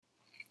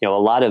a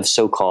lot of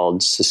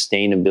so-called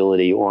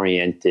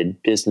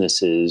sustainability-oriented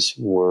businesses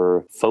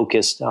were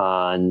focused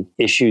on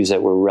issues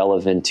that were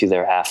relevant to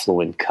their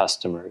affluent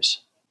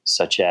customers,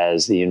 such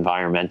as the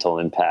environmental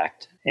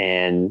impact,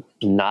 and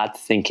not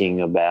thinking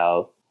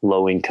about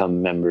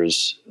low-income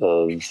members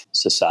of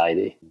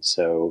society.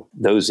 So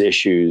those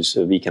issues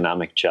of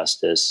economic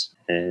justice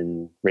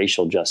and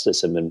racial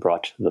justice have been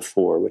brought to the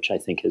fore, which I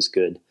think is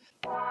good.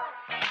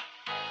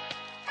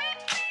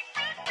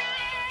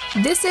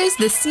 This is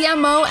the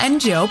CMO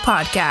and Joe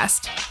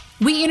podcast.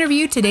 We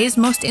interview today's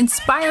most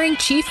inspiring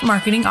chief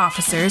marketing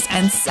officers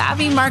and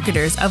savvy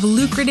marketers of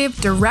lucrative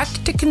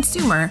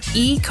direct-to-consumer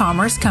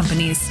e-commerce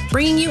companies,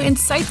 bringing you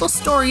insightful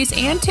stories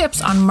and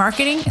tips on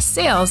marketing,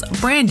 sales,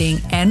 branding,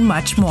 and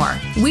much more.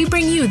 We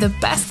bring you the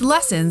best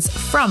lessons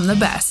from the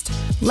best.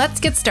 Let's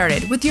get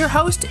started with your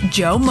host,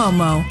 Joe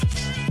Momo.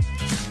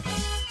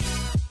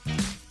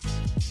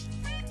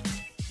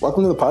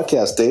 Welcome to the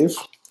podcast, Dave.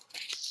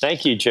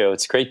 Thank you, Joe.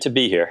 It's great to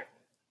be here.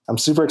 I'm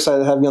super excited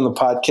to have you on the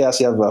podcast.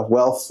 You have a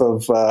wealth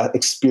of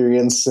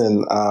experience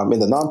in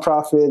the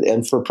nonprofit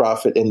and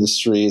for-profit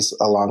industries,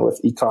 along with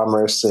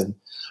e-commerce and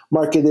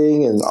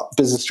marketing and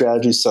business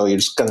strategy. So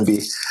it's going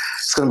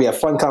to be a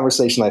fun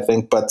conversation, I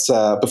think. But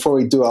before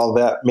we do all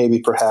that, maybe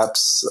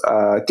perhaps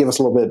give us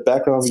a little bit of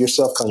background of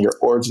yourself, kind of your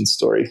origin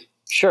story.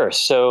 Sure.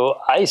 So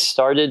I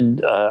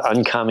started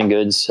Uncommon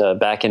Goods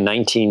back in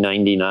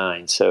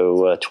 1999,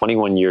 so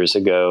 21 years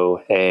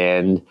ago,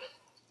 and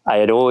I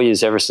had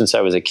always, ever since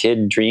I was a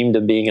kid, dreamed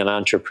of being an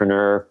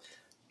entrepreneur.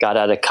 Got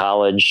out of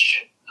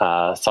college,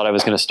 thought I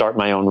was going to start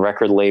my own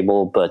record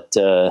label, but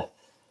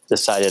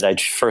decided I'd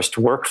first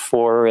work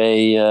for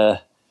a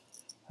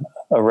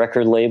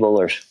record label,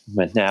 or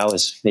what now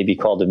is maybe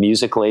called a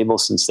music label,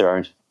 since there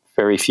are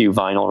very few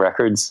vinyl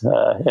records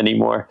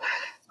anymore.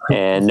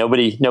 And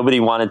nobody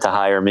wanted to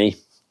hire me,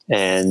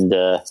 and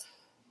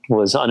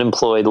was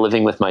unemployed,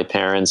 living with my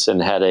parents,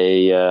 and had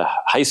a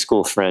high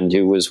school friend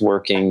who was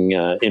working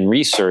in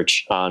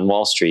research on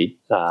Wall Street.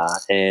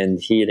 And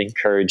he had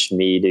encouraged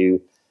me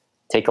to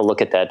take a look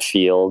at that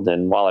field.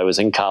 And while I was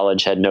in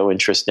college, had no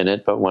interest in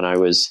it. But when I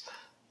was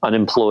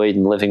unemployed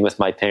and living with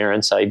my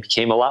parents, I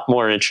became a lot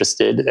more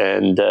interested,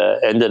 and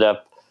ended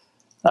up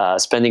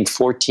spending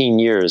 14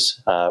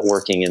 years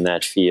working in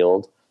that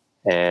field.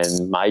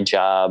 And my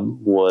job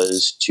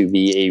was to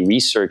be a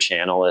research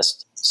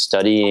analyst,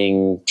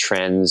 studying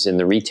trends in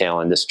the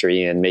retail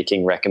industry and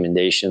making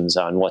recommendations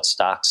on what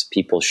stocks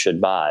people should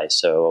buy.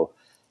 So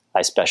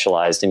I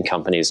specialized in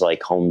companies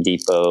like Home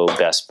Depot,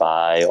 Best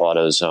Buy,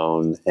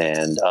 AutoZone,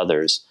 and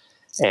others.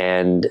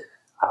 And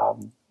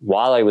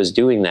while I was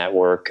doing that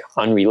work,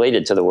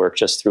 unrelated to the work,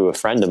 just through a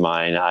friend of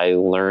mine, I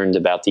learned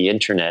about the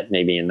internet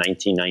maybe in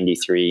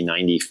 1993,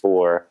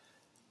 94,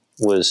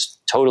 was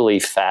totally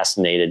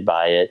fascinated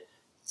by it.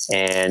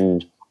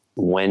 And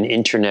when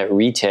internet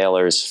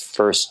retailers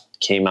first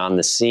came on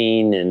the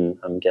scene, and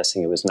I'm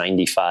guessing it was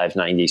 95,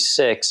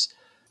 96,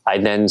 I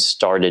then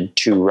started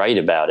to write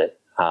about it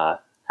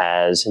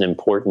as an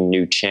important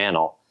new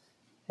channel.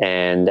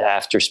 And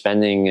after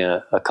spending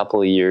a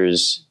couple of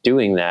years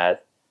doing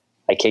that,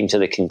 I came to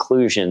the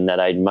conclusion that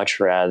I'd much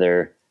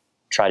rather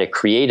try to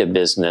create a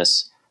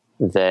business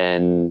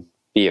than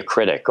be a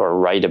critic or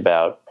write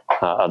about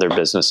other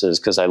businesses,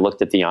 because I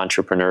looked at the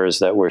entrepreneurs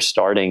that were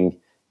starting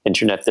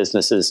internet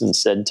businesses and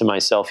said to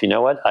myself, you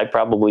know what, I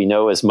probably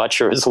know as much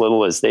or as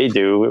little as they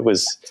do. It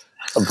was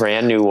a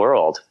brand new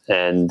world,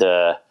 and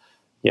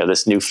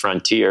this new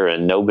frontier,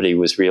 and nobody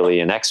was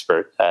really an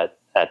expert at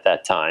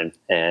that time.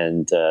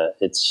 And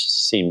it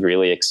seemed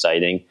really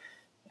exciting.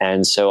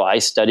 And so I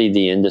studied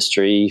the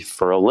industry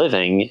for a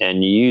living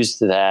and used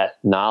that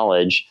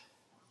knowledge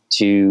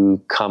to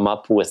come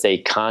up with a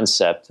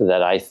concept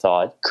that I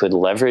thought could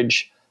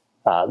leverage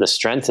the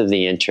strength of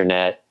the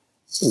internet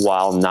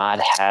while not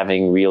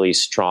having really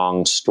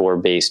strong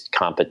store-based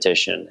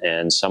competition.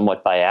 And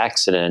somewhat by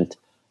accident,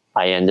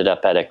 I ended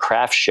up at a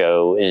craft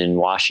show in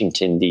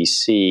Washington,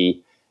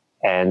 D.C.,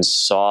 and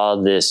saw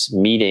this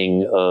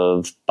meeting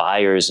of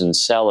buyers and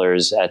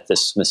sellers at the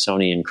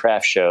Smithsonian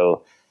Craft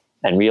Show,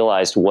 and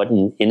realized what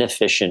an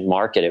inefficient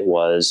market it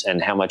was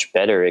and how much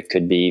better it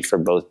could be for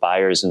both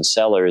buyers and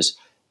sellers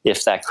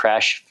if that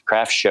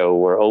craft show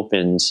were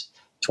opened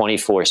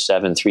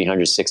 24/7,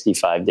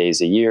 365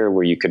 days a year,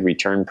 where you could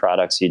return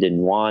products you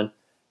didn't want.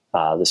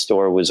 The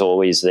store was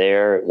always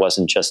there. It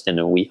wasn't just on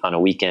a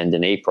weekend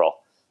in April.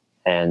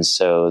 And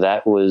so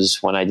that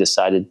was when I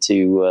decided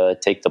to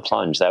take the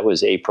plunge. That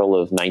was April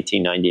of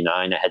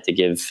 1999. I had to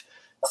give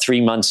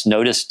 3 months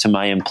notice to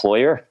my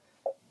employer,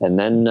 and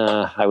then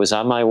I was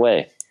on my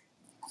way.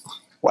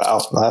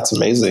 Wow, that's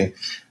amazing.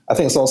 I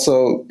think it's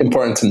also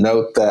important to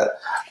note that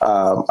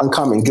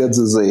Uncommon Goods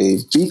is a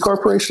B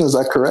corporation. Is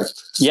that correct?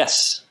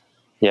 Yes.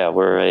 Yeah,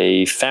 we're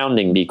a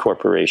founding B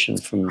corporation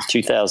from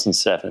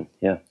 2007.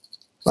 Yeah.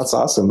 That's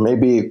awesome.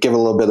 Maybe give a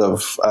little bit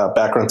of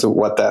background to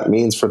what that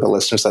means for the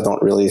listeners that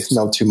don't really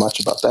know too much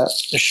about that.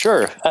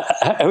 Sure.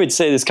 I would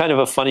say there's kind of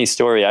a funny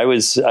story. I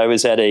was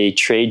at a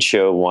trade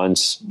show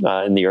once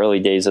in the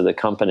early days of the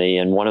company,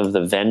 and one of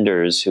the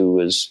vendors who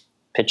was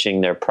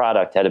pitching their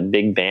product had a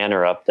big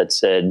banner up that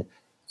said,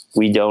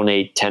 "We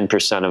donate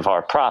 10% of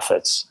our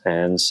profits."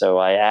 And so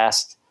I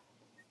asked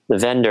the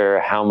vendor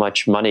how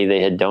much money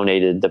they had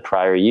donated the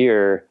prior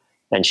year.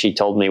 And she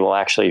told me, well,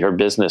 actually her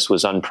business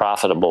was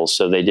unprofitable,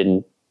 so they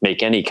didn't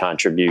make any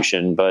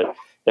contribution. But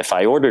if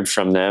I ordered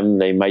from them,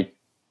 they might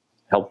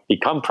help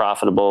become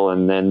profitable,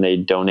 and then they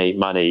donate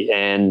money.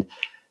 And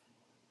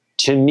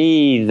to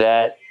me,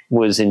 that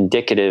was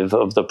indicative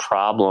of the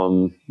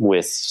problem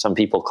with, some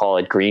people call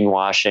it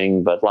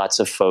greenwashing, but lots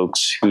of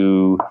folks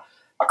who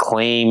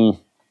claim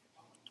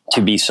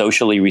to be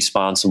socially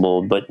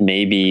responsible, but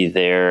maybe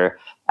their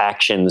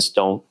actions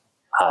don't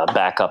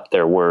back up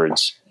their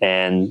words.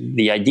 And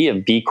the idea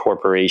of B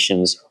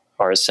corporations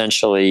are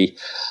essentially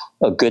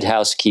a good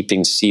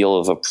housekeeping seal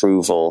of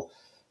approval,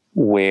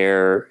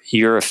 where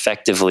you're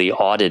effectively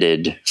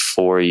audited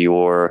for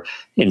your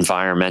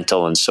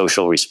environmental and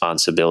social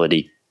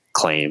responsibility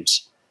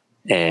claims,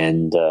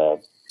 and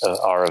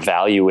are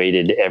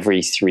evaluated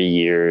every 3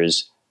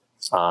 years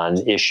on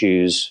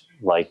issues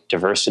like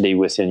diversity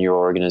within your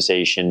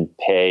organization,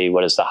 pay,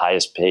 what does the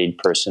highest paid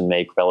person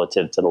make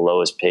relative to the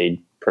lowest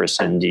paid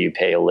person? Do you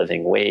pay a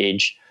living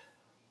wage?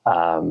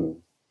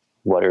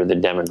 What are the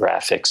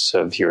demographics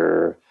of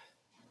your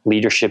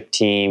leadership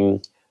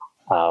team?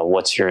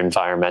 What's your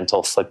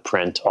environmental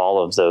footprint?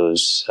 All of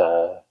those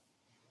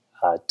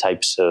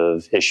types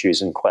of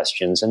issues and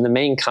questions. And the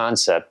main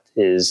concept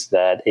is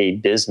that a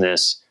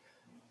business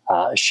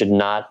should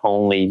not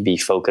only be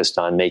focused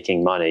on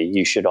making money,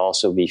 you should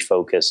also be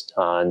focused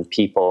on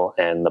people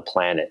and the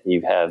planet.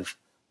 You have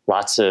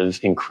lots of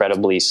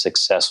incredibly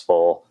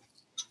successful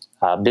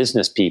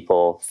business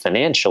people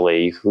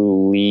financially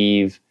who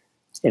leave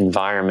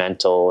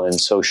environmental and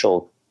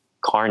social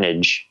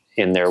carnage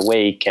in their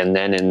wake, and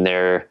then in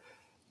their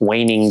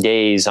waning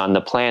days on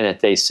the planet,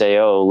 they say,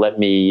 oh, let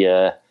me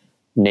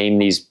name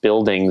these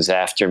buildings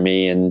after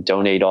me and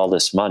donate all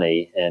this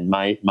money. And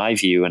my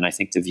view, and I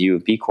think the view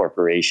of B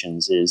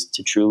corporations, is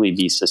to truly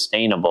be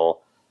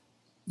sustainable,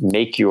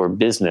 make your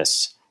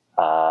business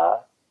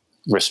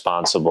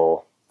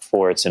responsible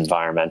for its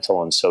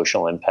environmental and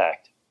social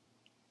impact.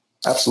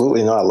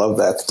 Absolutely. No, I love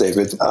that,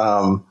 David.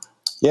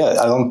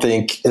 I don't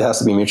think it has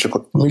to be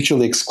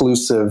mutually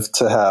exclusive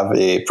to have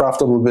a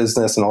profitable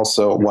business and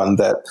also one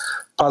that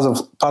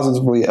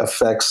positively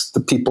affects the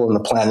people and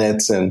the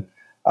planet, and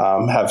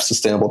have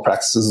sustainable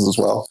practices as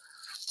well.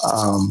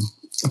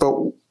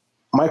 But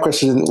my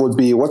question would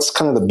be, what's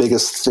kind of the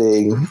biggest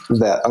thing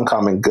that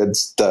Uncommon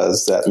Goods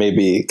does that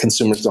maybe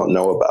consumers don't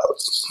know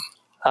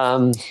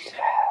about?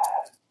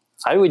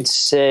 I would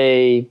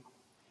say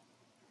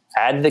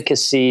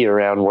advocacy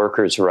around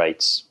workers'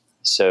 rights.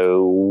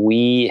 So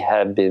we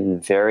have been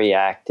very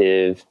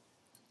active,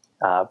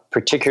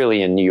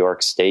 particularly in New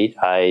York State.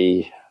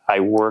 I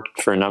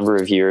worked for a number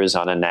of years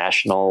on a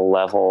national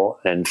level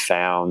and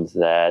found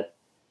that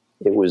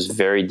it was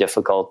very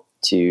difficult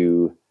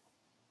to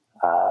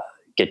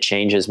get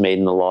changes made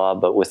in the law,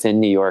 but within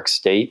New York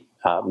State,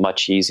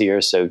 much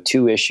easier. So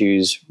 2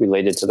 issues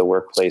related to the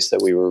workplace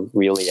that we were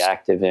really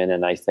active in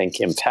and I think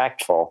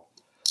impactful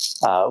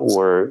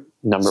were,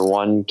 number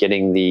one,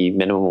 getting the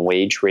minimum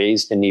wage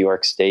raised in New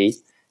York State,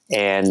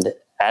 and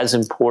as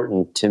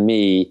important to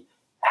me,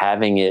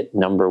 having it,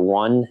 number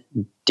one,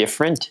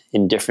 different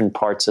in different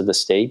parts of the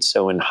state.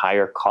 So in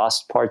higher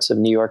cost parts of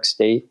New York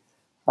State,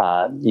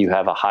 you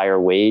have a higher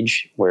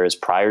wage, whereas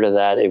prior to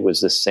that, it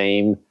was the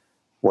same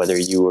whether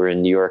you were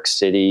in New York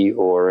City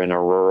or in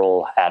a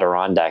rural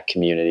Adirondack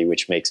community,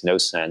 which makes no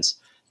sense.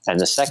 And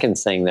the second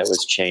thing that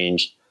was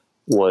changed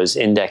was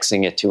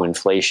indexing it to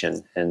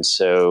inflation. And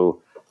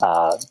so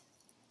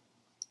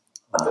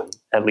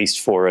at least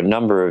for a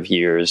number of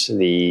years,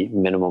 the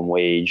minimum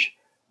wage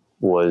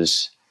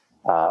was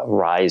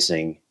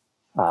rising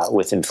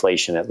with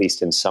inflation, at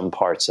least in some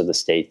parts of the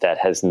state. That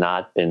has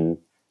not been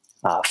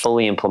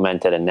fully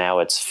implemented, and now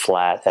it's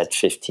flat at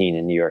 15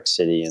 in New York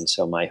City. And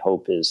so my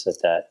hope is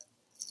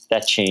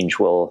that change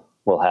will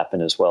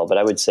happen as well. But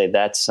I would say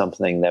that's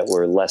something that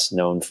we're less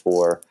known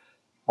for.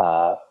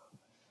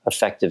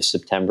 Effective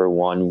September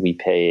 1, we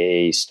pay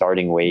a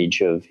starting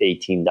wage of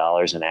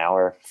 $18 an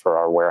hour for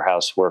our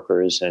warehouse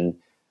workers. And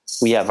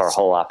we have our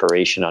whole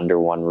operation under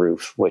one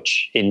roof,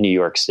 which in New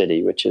York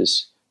City, which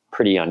is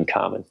pretty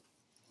uncommon.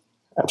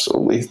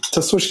 Absolutely.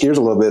 To switch gears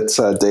a little bit,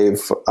 Dave,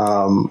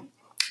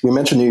 you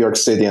mentioned New York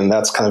City, and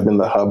that's kind of been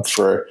the hub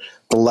for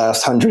the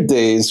last 100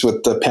 days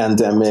with the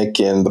pandemic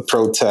and the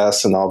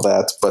protests and all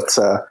that. But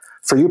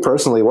for you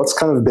personally, what's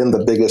kind of been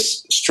the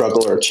biggest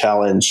struggle or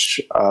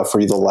challenge for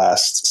you the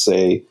last,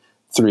 say,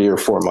 3 or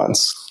 4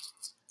 months?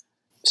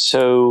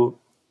 So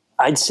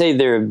I'd say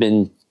there have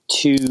been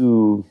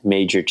 2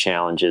 major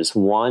challenges.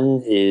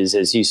 One is,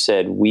 as you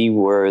said, we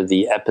were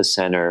the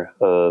epicenter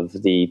of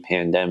the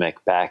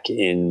pandemic back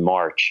in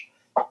March,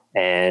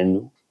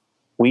 and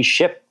we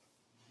ship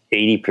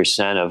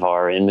 80% of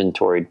our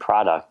inventoried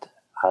product,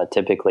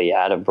 typically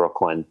out of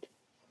Brooklyn.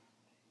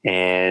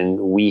 And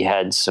we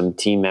had some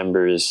team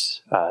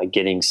members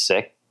getting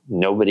sick.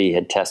 Nobody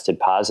had tested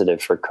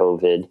positive for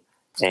COVID.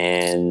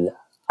 And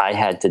I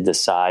had to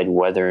decide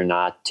whether or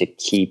not to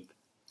keep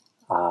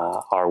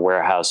our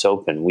warehouse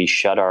open. We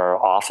shut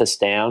our office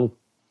down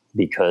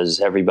because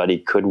everybody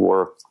could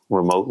work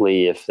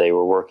remotely if they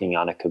were working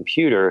on a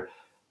computer.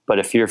 But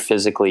if you're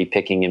physically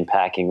picking and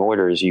packing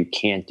orders, you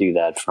can't do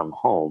that from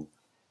home.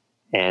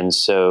 And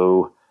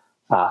so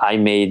I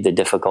made the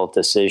difficult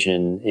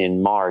decision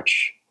in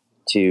March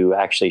to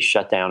actually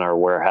shut down our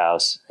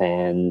warehouse.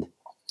 And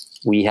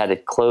we had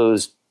it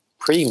closed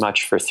pretty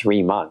much for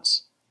 3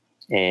 months.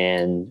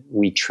 And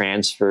we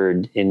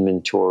transferred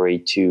inventory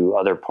to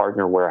other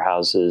partner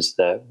warehouses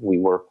that we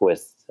work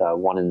with,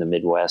 one in the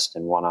Midwest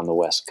and one on the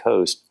West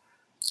Coast.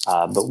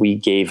 But we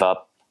gave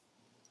up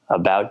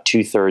about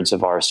 2/3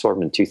 of our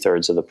assortment,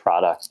 2/3 of the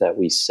product that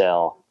we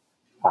sell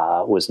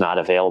was not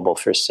available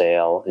for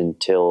sale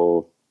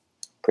until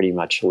pretty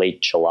much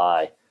late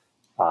July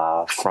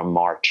from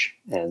March.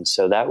 And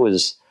so that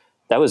was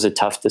a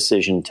tough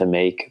decision to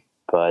make,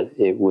 but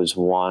it was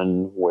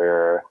one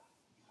where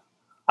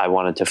I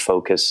wanted to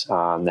focus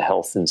on the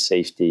health and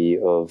safety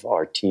of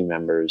our team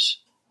members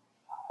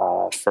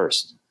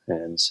first.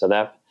 And so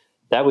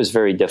that was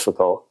very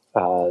difficult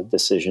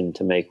decision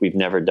to make. We've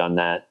never done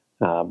that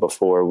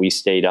before. We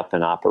stayed up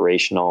and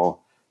operational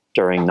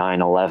during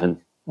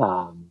 9/11.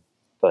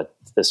 But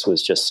this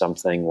was just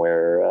something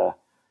where,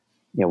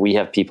 we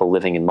have people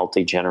living in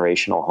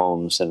multi-generational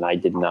homes, and I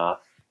did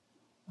not,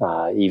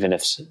 even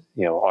if,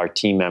 our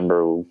team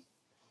member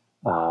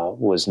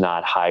was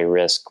not high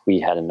risk, we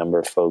had a number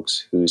of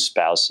folks whose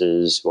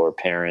spouses or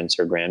parents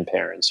or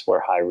grandparents were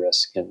high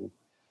risk and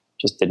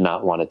just did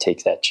not want to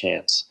take that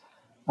chance.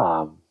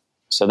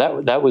 So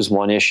that was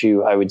one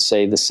issue. I would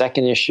say the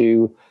second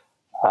issue,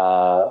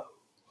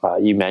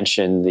 you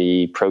mentioned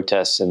the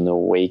protests in the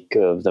wake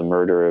of the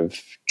murder of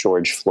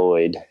George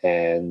Floyd,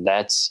 and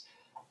that's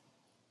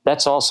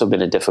also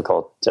been a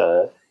difficult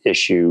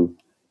issue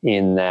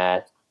in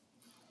that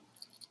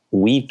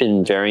we've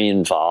been very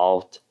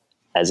involved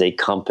as a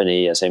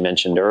company, as I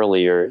mentioned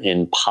earlier,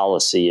 in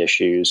policy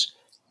issues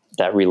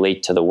that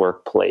relate to the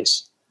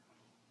workplace.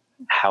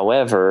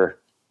 However,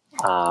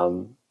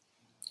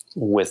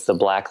 with the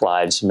Black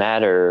Lives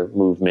Matter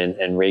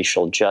movement and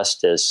racial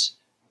justice,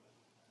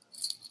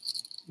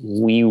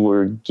 we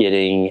were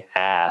getting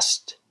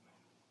asked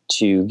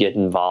to get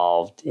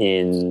involved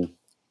in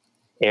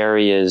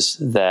areas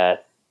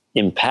that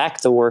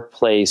impact the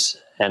workplace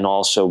and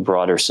also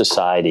broader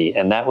society.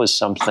 And that was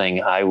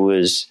something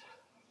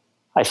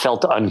I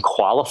felt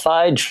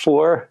unqualified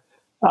for,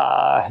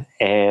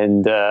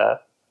 and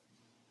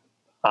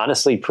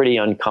honestly pretty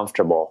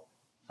uncomfortable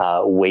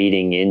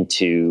wading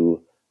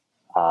into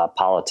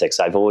politics.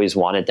 I've always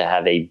wanted to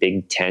have a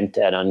big tent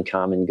at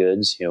Uncommon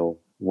Goods.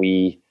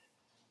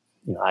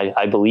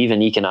 I believe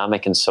in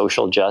economic and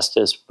social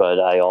justice, but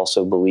I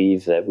also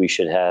believe that we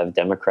should have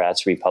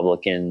Democrats,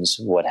 Republicans,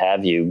 what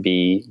have you,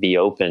 be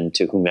open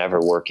to whomever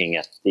working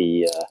at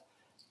the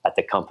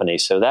company.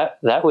 So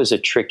that was a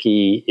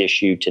tricky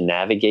issue to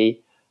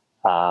navigate.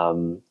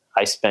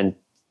 I spent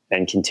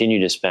and continue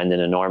to spend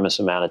an enormous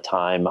amount of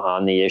time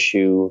on the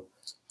issue,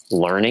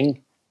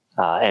 learning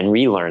and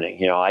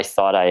relearning. I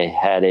thought I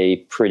had a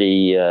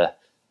pretty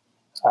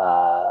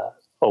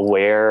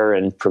aware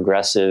and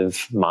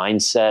progressive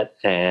mindset,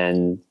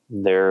 and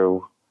there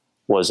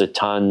was a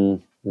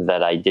ton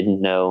that I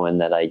didn't know and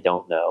that I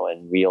don't know,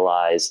 and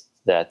realized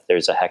that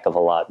there's a heck of a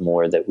lot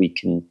more that we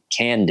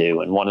can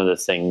do. And one of the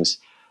things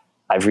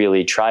I've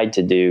really tried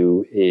to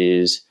do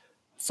is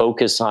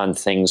focus on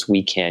things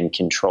we can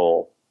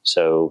control.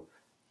 So,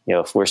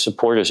 if we're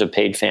supporters of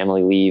paid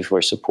family leave,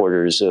 we're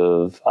supporters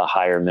of a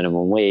higher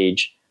minimum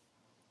wage,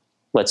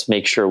 let's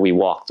make sure we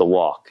walk the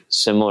walk.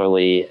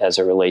 Similarly, as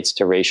it relates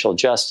to racial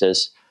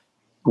justice,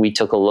 we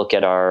took a look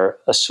at our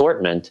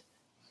assortment,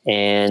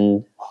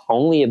 and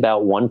only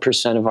about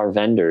 1% of our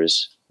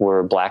vendors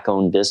were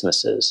Black-owned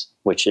businesses,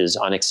 which is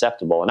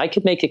unacceptable. And I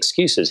could make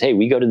excuses. Hey,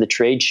 we go to the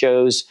trade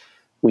shows,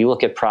 we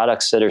look at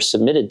products that are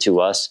submitted to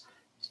us,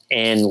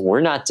 and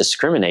we're not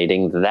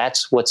discriminating.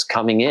 That's what's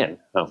coming in,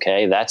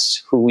 okay?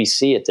 That's who we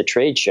see at the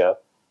trade show.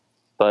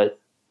 But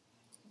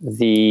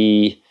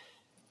the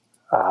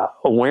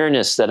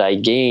awareness that I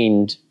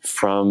gained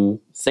from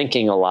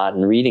thinking a lot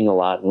and reading a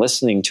lot and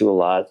listening to a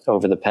lot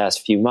over the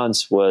past few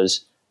months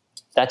was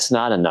that's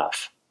not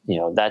enough.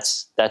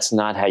 That's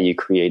not how you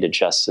create a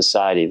just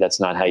society. That's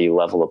not how you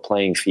level a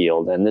playing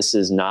field. And this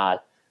is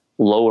not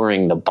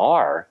lowering the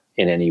bar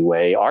in any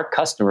way. Our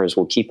customers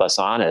will keep us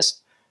honest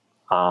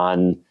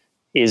on,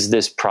 is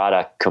this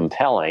product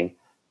compelling?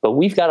 But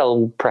we've got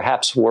to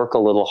perhaps work a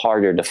little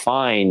harder to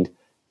find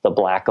the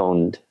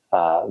Black-owned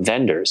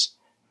vendors.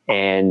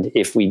 And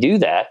if we do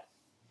that,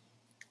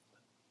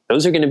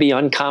 those are going to be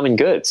uncommon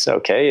goods,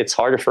 okay? It's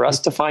harder for us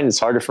to find. It's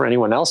harder for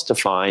anyone else to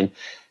find.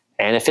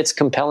 And if it's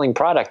compelling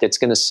product, it's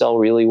going to sell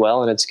really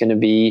well, and it's going to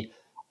be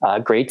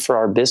great for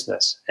our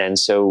business. And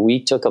so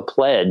we took a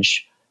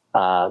pledge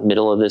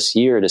middle of this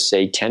year to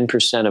say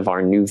 10% of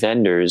our new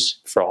vendors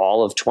for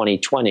all of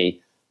 2020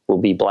 will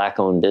be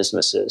Black-owned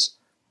businesses.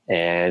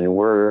 And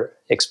we're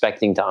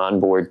expecting to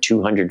onboard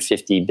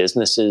 250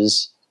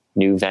 businesses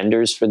new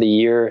vendors for the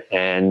year,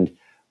 and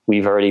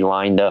we've already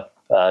lined up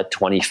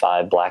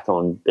 25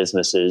 Black-owned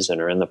businesses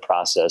and are in the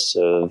process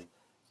of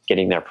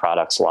getting their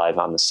products live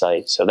on the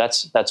site. So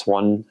that's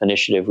one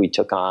initiative we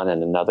took on,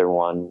 and another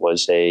one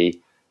was a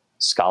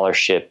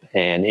scholarship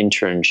and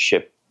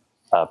internship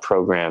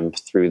program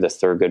through the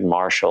Thurgood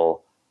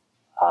Marshall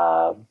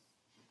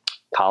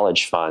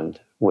College Fund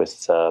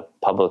with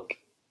public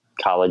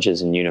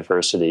colleges and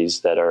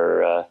universities that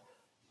are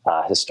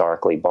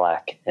historically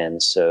Black.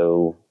 And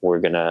so we're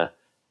going to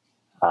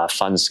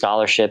fund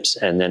scholarships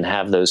and then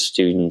have those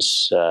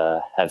students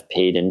have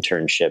paid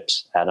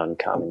internships at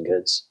Uncommon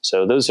Goods.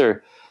 So those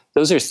are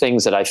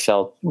things that I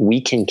felt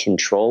we can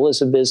control as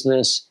a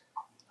business,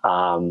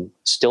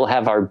 still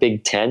have our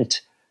big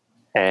tent,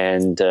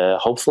 and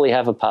hopefully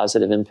have a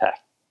positive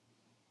impact.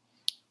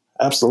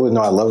 Absolutely.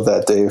 No, I love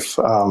that, Dave.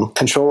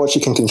 Control what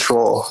you can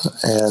control.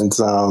 And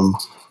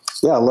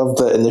I love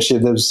the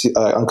initiatives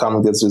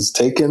Uncommon Goods has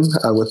taken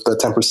with the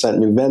 10%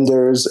 new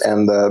vendors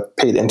and the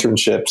paid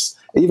internships.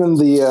 Even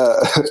the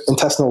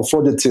intestinal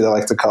fortitude, I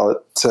like to call it,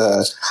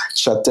 to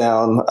shut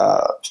down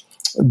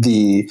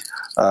the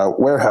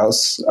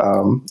warehouse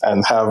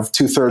and have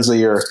 2/3 of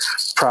your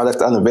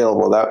product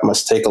unavailable. That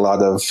must take a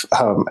lot of,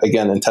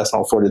 again,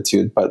 intestinal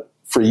fortitude. But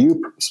for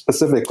you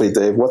specifically,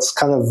 Dave, what's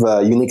kind of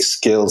unique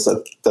skills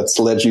that's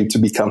led you to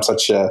become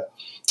such a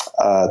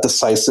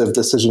decisive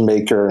decision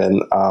maker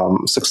and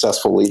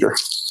successful leader?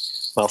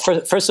 Well,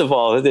 first of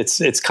all,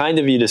 it's kind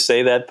of you to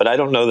say that, but I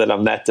don't know that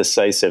I'm that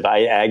decisive.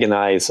 I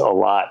agonize a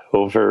lot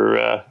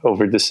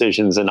over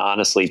decisions, and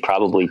honestly,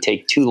 probably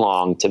take too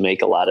long to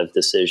make a lot of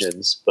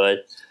decisions.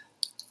 But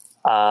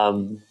I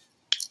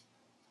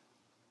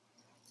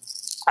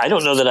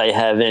don't know that I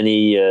have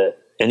any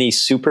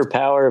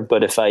superpower.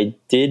 But if I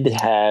did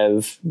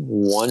have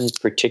one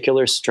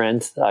particular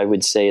strength, I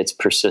would say it's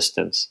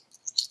persistence.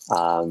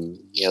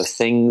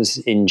 Things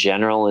in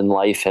general in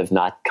life have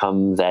not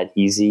come that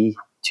easy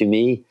to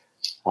me.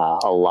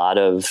 A lot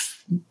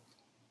of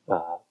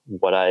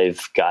what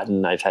I've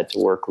gotten, I've had to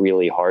work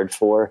really hard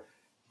for.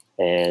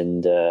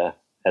 And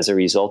as a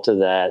result of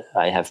that,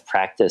 I have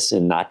practice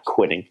in not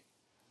quitting.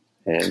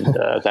 And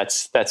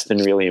that's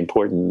been really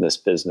important in this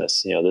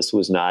business. This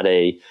was not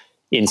a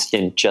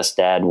instant just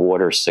add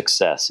water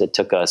success. It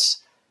took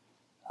us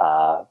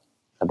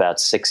about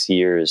 6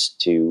 years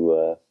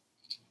to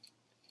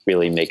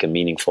really make a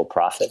meaningful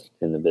profit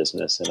in the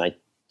business. And I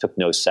took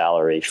no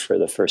salary for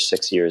the first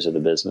 6 years of the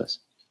business.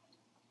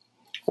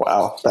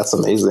 Wow, that's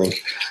amazing.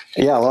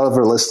 Yeah, a lot of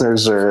our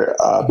listeners are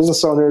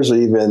business owners or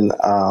even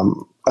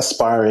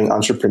aspiring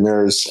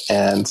entrepreneurs.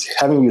 And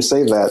having you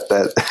say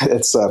that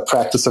it's a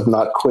practice of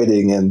not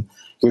quitting, and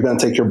you're going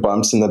to take your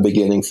bumps in the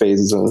beginning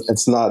phases. And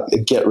it's not a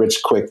get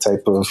rich quick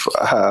type of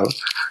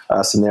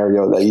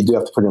scenario, that you do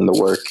have to put in the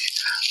work.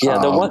 Yeah,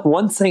 the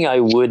one thing I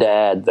would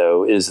add,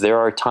 though, is there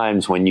are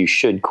times when you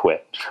should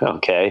quit,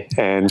 okay?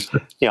 And,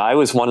 I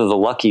was one of the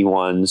lucky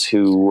ones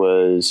who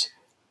was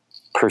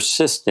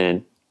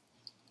persistent,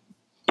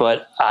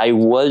 but I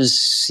was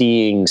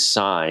seeing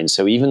signs.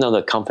 So even though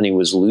the company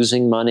was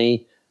losing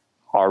money,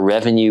 our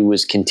revenue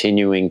was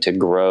continuing to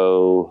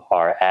grow.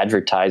 Our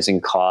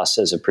advertising costs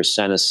as a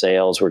percent of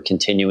sales were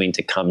continuing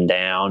to come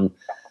down.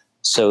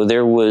 So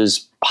there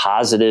was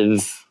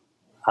positive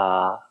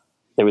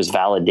there was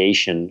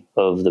validation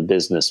of the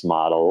business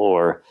model,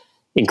 or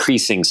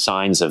increasing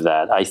signs of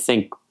that. I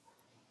think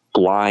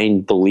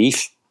blind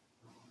belief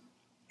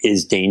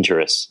is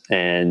dangerous,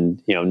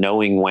 and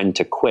knowing when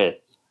to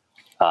quit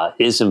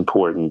is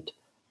important.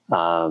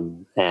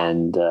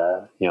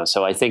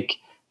 So I think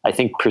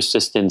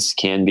persistence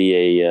can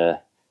be a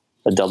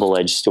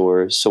double-edged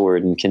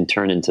sword and can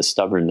turn into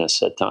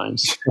stubbornness at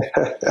times.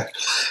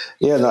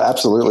 Yeah, no,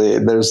 absolutely.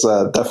 There's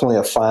definitely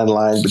a fine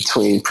line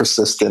between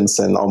persistence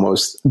and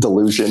almost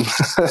delusion.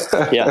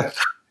 Yeah.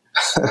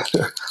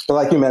 But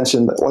like you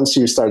mentioned, once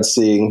you start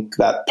seeing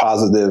that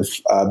positive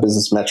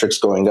business metrics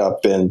going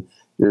up and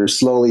you're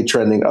slowly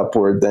trending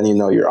upward, then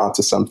you're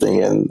onto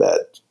something, and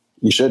that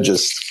you should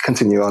just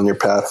continue on your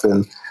path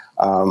and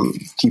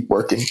keep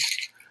working.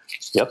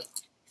 Yep.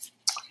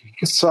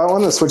 So I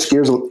want to switch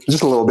gears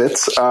just a little bit.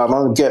 I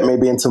want to get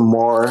maybe into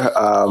more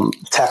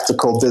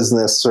tactical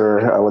business,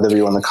 or whatever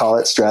you want to call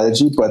it,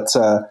 strategy. But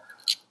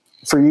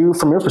for you,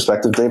 from your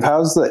perspective, Dave,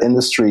 how's the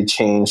industry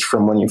changed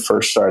from when you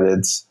first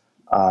started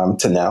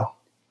to now?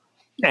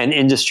 And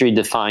industry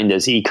defined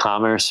as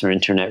e-commerce or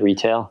internet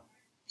retail?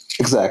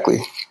 Exactly.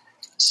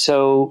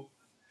 So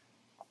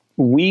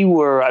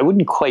I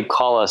wouldn't quite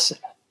call us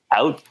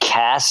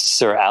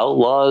outcasts or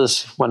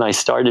outlaws when I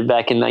started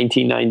back in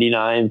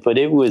 1999, but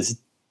it was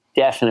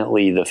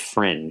definitely the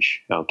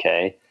fringe,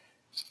 okay?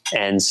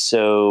 And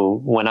so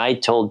when I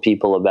told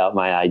people about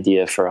my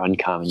idea for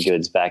Uncommon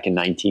Goods back in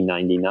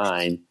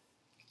 1999,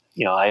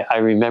 I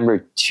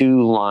remember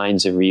 2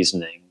 lines of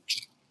reasoning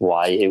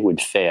why it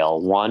would fail.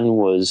 One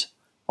was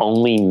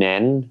only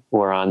men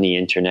were on the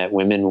internet,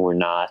 women were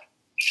not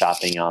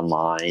shopping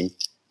online.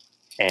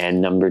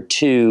 And number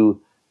 2,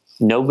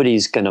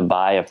 nobody's going to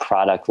buy a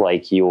product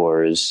like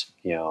yours,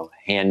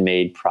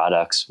 handmade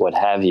products, what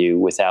have you,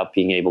 without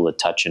being able to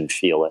touch and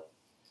feel it.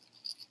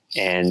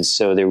 And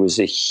so there was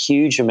a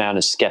huge amount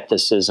of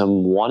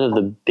skepticism. One of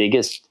the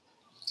biggest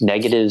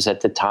negatives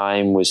at the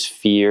time was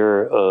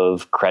fear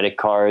of credit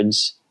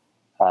cards,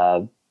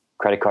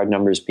 credit card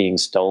numbers being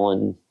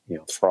stolen,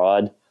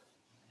 fraud.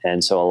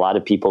 And so a lot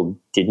of people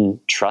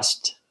didn't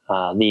trust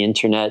the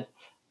internet.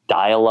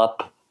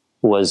 Dial-up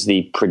was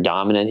the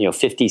predominant,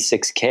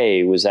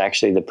 56K was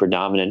actually the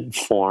predominant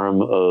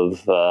form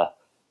of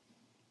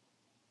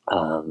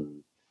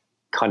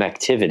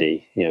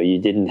connectivity. You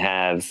didn't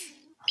have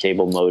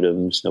cable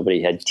modems.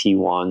 Nobody had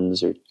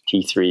T1s or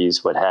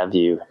T3s, what have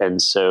you. And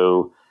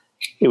so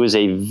it was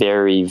a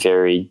very,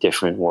 very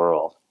different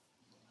world.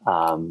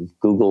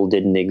 Google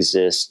didn't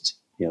exist.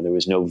 There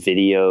was no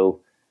video.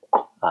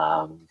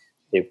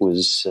 It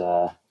was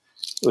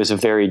a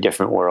very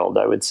different world,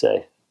 I would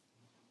say.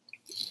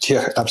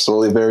 Yeah,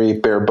 absolutely. Very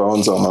bare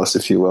bones almost,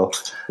 if you will.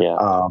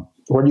 Yeah.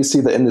 Where do you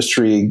see the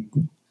industry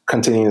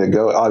continuing to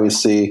go?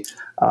 Obviously,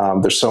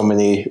 there's so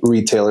many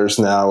retailers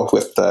now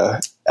with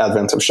the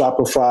advent of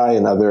Shopify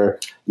and other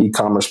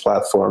e-commerce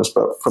platforms.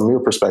 But from your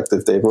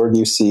perspective, Dave, where do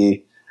you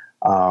see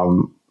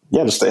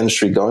just the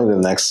industry going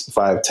in the next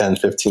 5, 10,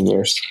 15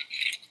 years?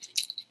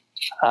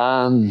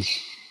 I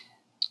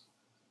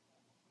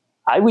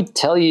would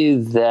tell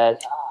you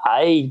that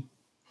I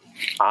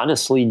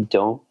honestly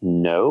don't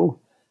know.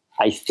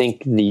 I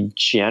think the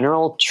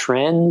general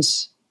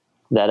trends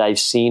that I've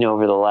seen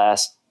over the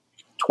last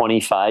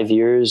 25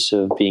 years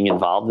of being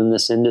involved in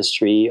this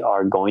industry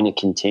are going to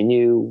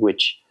continue,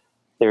 which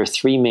there are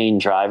three main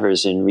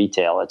drivers in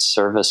retail. It's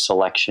service,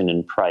 selection,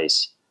 and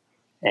price.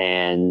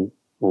 And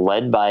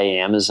led by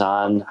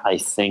Amazon, I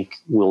think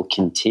we'll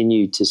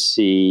continue to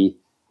see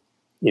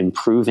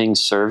improving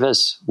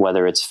service,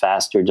 whether it's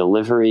faster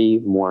delivery,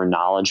 more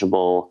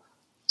knowledgeable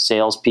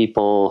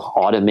salespeople,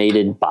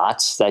 automated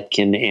bots that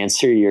can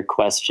answer your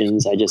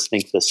questions. I just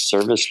think the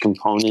service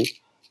component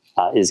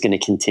is going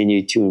to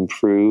continue to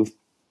improve.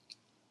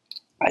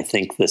 I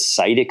think the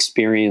site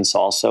experience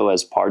also,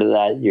 as part of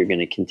that, you're going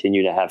to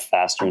continue to have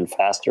faster and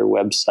faster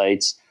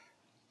websites,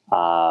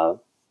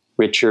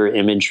 richer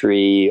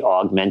imagery,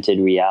 augmented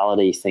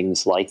reality,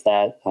 things like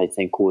that, I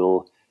think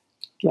will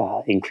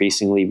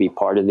increasingly be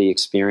part of the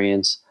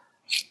experience.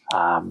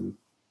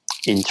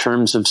 In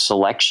terms of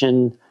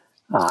selection,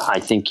 I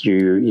think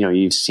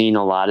you've seen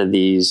a lot of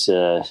these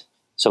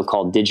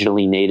so-called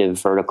digitally native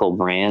vertical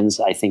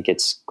brands. I think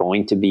it's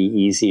going to be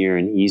easier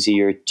and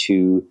easier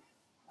to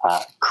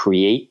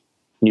create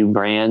new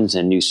brands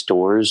and new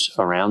stores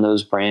around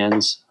those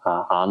brands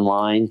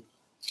online.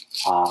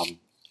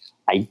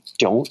 I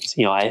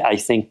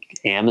think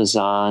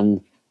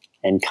Amazon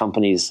and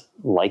companies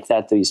like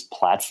that, these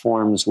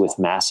platforms with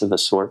massive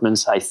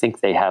assortments, I think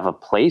they have a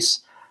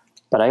place.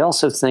 But I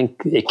also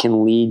think it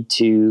can lead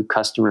to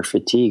customer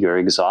fatigue or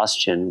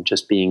exhaustion,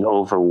 just being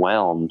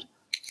overwhelmed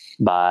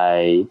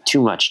by too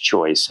much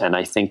choice. And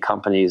I think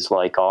companies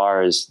like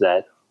ours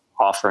that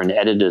offer an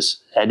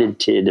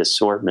edited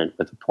assortment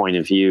with a point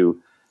of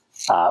view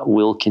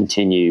will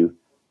continue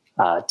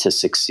to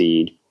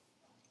succeed.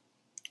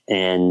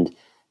 And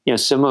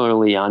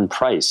similarly on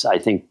price, I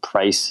think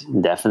price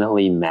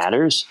definitely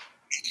matters,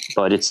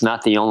 but it's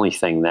not the only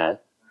thing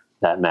that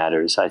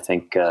matters. I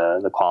think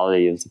the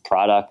quality of the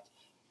product,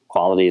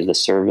 quality of the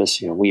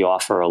service. We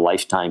offer a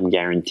lifetime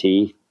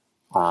guarantee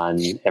on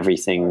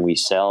everything we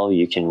sell.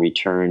 You can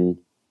return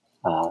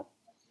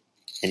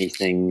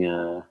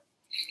anything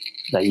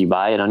that you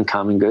buy at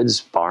Uncommon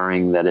Goods,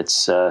 barring that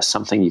it's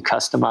something you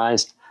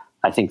customized.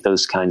 I think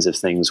those kinds of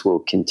things will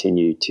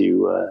continue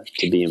to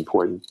be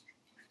important.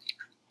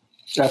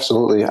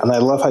 Absolutely. And I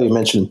love how you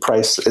mentioned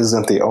price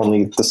isn't the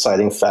only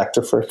deciding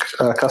factor for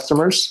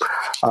customers.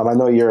 I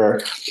know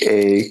you're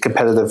a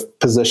competitive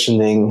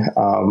positioning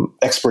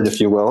expert,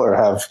 if you will, or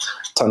have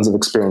tons of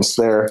experience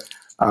there.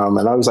 And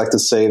I always like to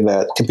say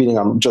that competing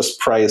on just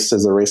price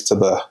is a race to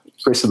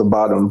the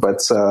bottom.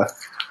 But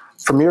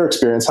from your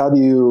experience, how do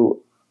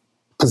you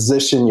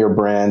position your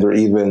brand or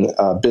even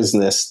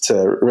business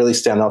to really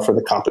stand out for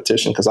the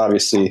competition? Because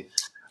obviously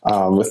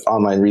with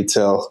online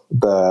retail,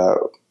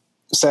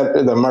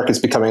 the market's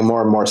becoming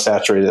more and more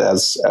saturated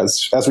as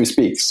we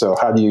speak. So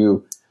how do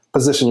you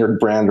position your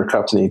brand or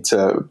company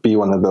to be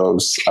one of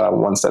those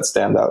ones that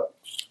stand out?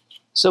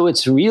 So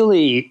it's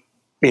really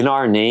in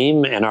our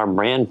name and our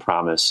brand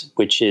promise,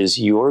 which is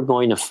you're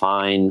going to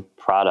find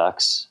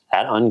products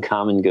at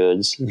Uncommon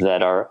Goods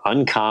that are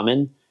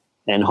uncommon,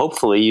 and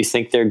hopefully you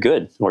think they're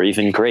good or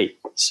even great.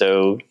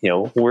 So,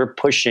 we're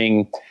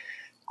pushing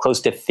close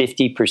to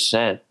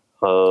 50%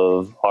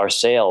 of our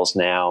sales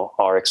now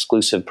are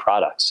exclusive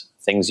products,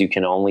 things you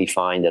can only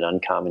find at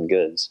Uncommon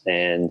Goods.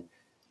 And,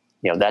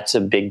 that's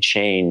a big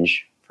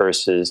change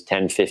versus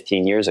 10,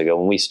 15 years ago.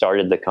 When we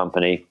started the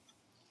company,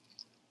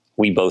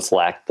 we both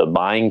lacked the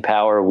buying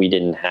power. We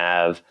didn't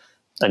have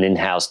an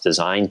in-house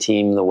design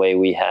team the way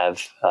we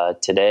have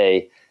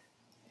today.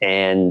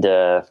 And,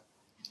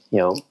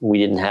 we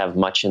didn't have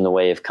much in the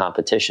way of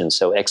competition.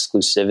 So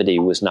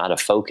exclusivity was not a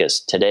focus.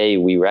 Today,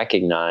 we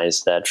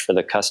recognize that for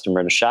the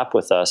customer to shop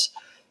with us,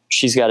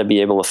 she's got to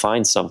be able to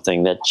find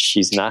something that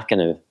she's not going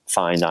to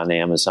find on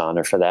Amazon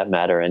or, for that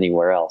matter,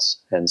 anywhere else.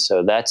 And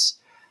so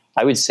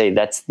I would say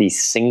that's the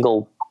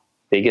single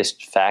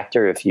biggest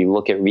factor. If you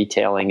look at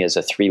retailing as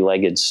a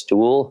three-legged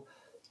stool,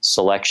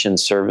 selection,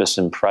 service,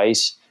 and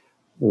price,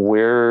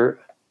 where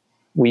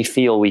we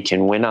feel we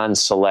can win on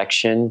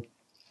selection.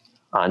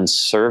 On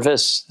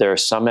service, there are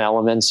some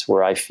elements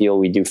where I feel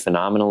we do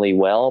phenomenally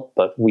well,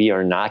 but we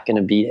are not going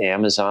to beat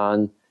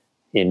Amazon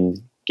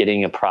in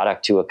getting a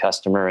product to a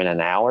customer in an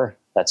hour.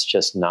 That's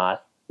just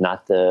not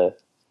the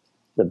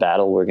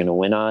battle we're going to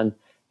win on.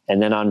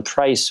 And then on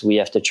price, we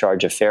have to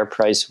charge a fair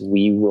price.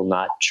 We will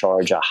not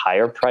charge a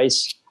higher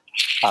price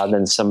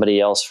than somebody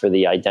else for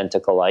the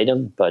identical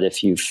item. But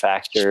if you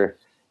factor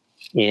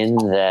in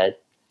that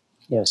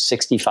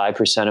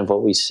 65% of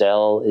what we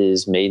sell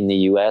is made in the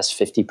US,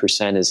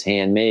 50% is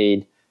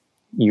handmade,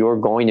 you're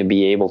going to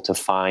be able to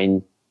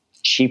find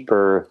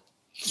cheaper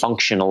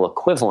functional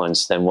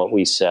equivalents than what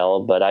we sell.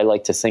 But I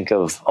like to think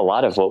of a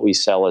lot of what we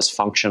sell as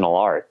functional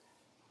art,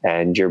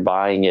 and you're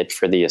buying it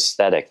for the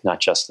aesthetic, not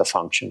just the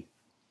function.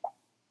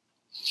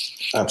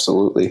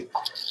 Absolutely.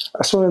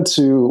 I just wanted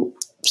to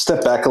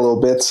step back a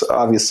little bit.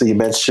 Obviously, you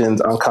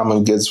mentioned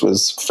Uncommon Goods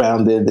was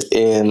founded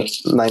in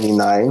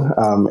 99.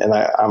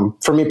 And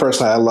for me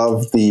personally, I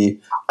love the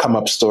come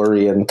up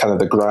story and kind of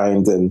the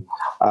grind and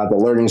the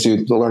learnings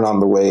you learn on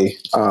the way.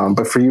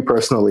 But for you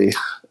personally,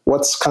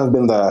 what's kind of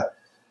been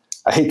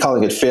I hate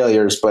calling it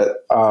failures,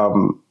 but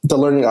the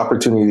learning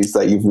opportunities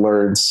that you've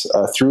learned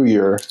through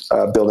your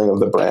building of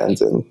the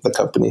brand and the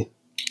company?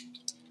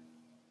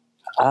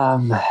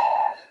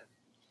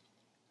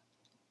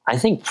 I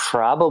think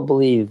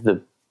probably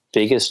the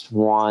biggest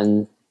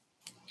one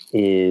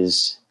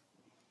is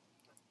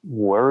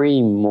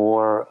worry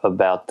more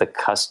about the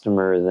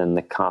customer than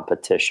the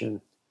competition.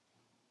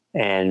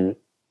 And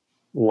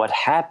what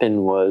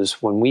happened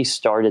was, when we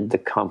started the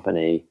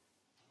company,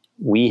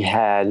 we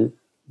had,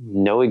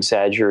 no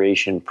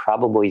exaggeration,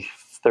 probably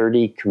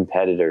 30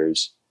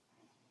 competitors,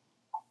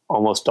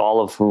 almost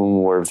all of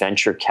whom were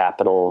venture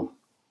capital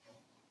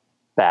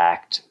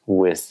backed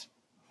with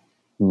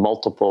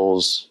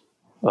multiples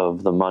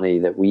of the money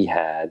that we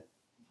had.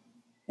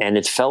 And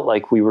it felt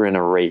like we were in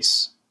a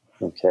race.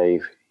 Okay.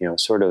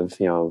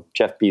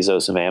 Jeff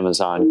Bezos of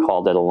Amazon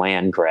called it a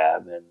land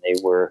grab, and they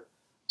were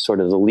sort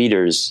of the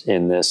leaders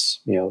in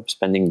this,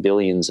 spending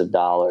billions of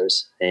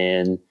dollars.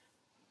 And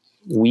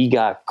we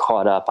got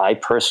caught up. I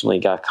personally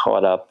got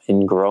caught up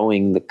in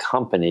growing the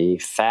company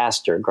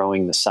faster,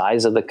 growing the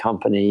size of the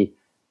company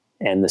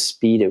and the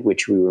speed at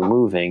which we were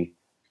moving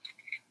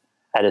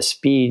at a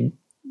speed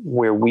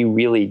where I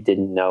really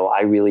didn't know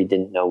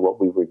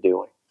what we were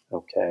doing.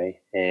 Okay.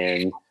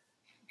 And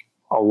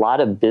a lot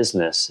of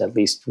business, at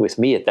least with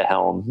me at the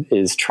helm,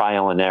 is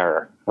trial and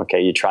error.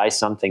 Okay. You try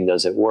something,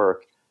 does it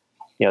work?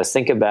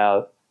 Think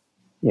about,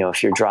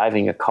 if you're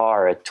driving a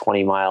car at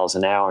 20 miles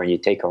an hour and you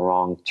take a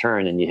wrong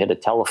turn and you hit a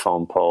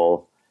telephone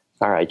pole,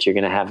 all right, you're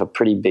going to have a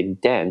pretty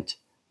big dent,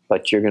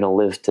 but you're going to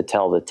live to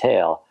tell the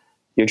tale.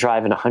 You're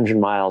driving 100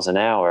 miles an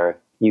hour,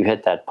 you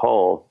hit that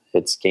pole,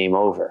 it's game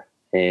over.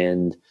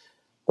 And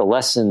the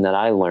lesson that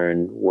I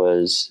learned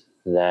was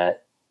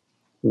that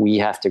we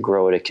have to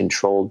grow at a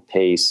controlled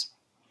pace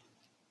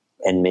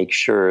and make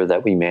sure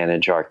that we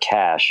manage our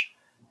cash,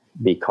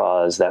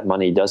 because that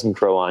money doesn't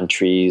grow on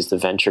trees. The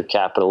venture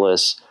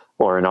capitalists,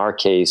 or in our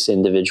case,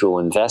 individual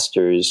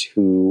investors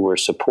who were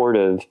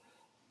supportive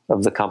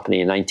of the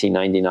company in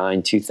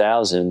 1999,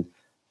 2000,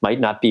 might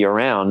not be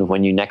around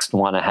when you next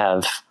want to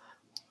have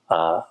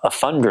a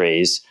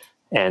fundraise.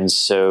 And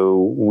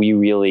so we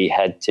really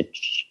had to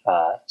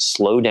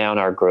slow down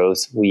our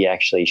growth. We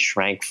actually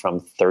shrank from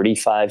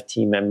 35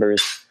 team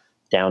members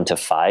down to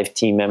 5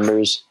 team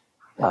members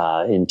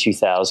in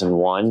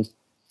 2001,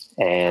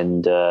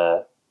 and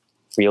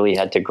really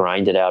had to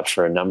grind it out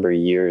for a number of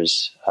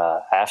years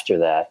after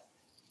that,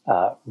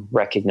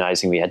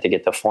 recognizing we had to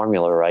get the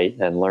formula right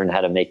and learn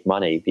how to make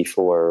money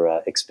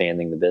before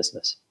expanding the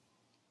business.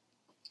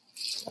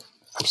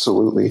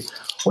 Absolutely.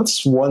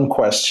 What's one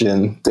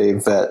question,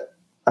 Dave, that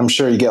I'm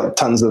sure you get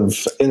tons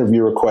of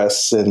interview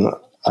requests and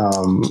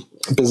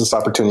business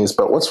opportunities,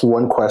 but what's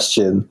one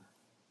question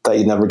that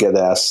you never get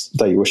asked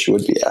that you wish you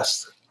would be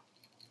asked?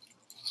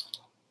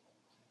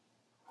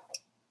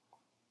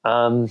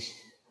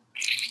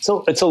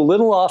 So it's a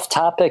little off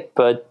topic,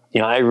 but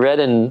I read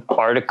an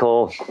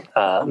article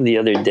the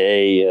other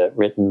day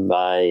written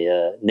by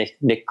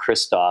Nick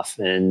Kristof,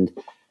 and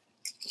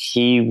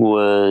he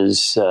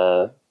was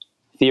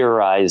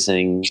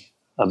theorizing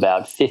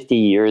about 50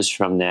 years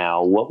from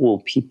now, what will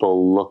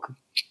people look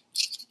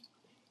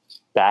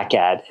back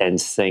at and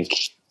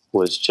think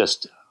was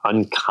just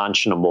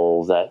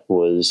unconscionable, that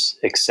was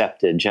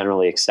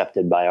generally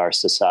accepted by our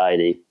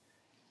society.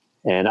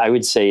 And I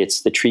would say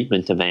it's the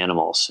treatment of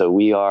animals. So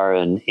we are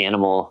an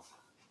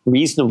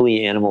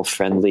reasonably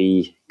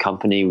animal-friendly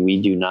company. We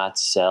do not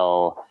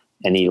sell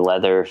any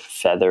leather,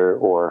 feather,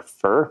 or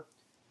fur.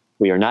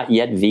 We are not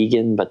yet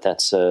vegan, but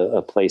that's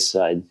a place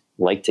I'd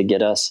like to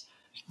get us.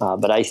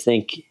 But I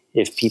think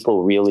if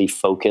people really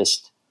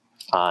focused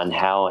on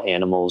how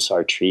animals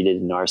are treated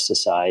in our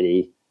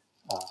society,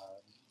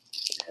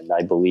 and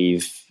I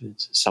believe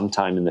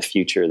sometime in the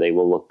future they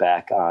will look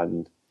back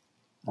on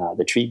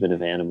the treatment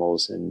of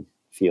animals and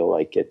feel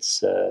like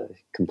it's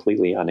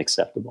completely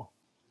unacceptable.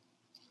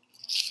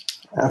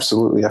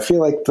 Absolutely. I feel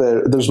like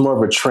there's more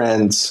of a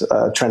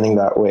trending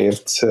that way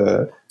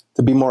to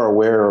be more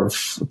aware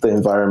of the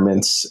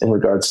environments in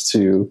regards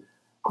to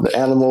the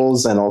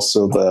animals and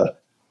also the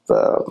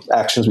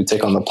actions we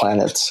take on the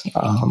planet.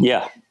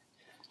 Yeah,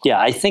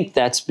 I think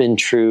that's been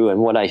true.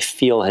 And what I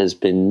feel has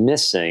been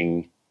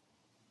missing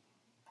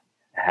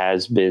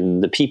has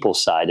been the people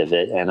side of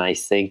it. And I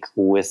think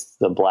with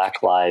the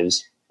Black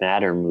Lives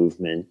Matter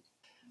movement,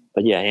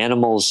 but yeah,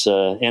 animals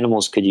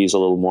could use a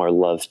little more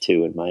love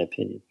too, in my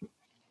opinion.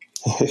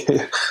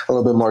 A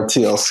little bit more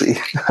TLC.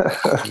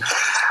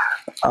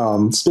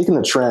 Speaking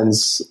of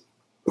trends,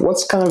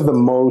 what's kind of the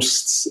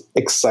most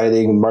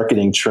exciting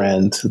marketing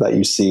trend that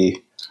you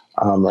see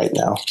right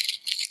now?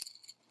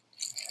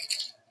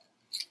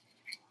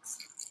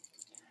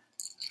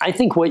 I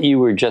think what you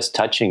were just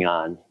touching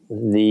on,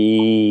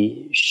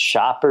 the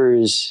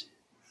shoppers'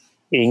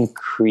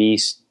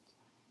 increased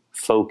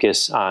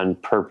focus on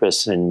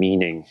purpose and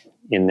meaning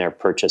in their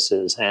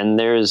purchases. And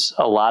there's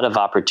a lot of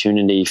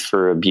opportunity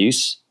for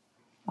abuse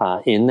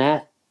in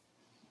that.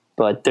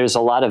 But there's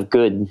a lot of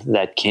good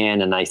that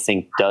can and I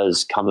think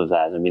does come of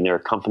that. I mean, there are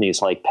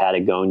companies like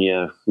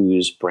Patagonia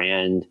whose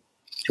brand,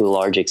 to a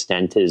large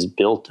extent, is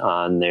built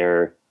on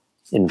their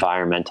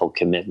environmental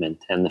commitment.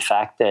 And the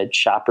fact that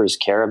shoppers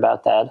care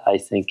about that, I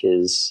think,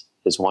 is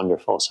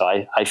wonderful. So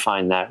I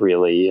find that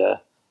really,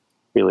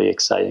 really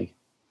exciting.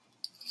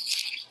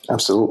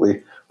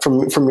 Absolutely.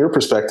 From your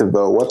perspective,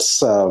 though, what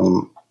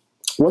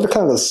are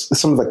kind of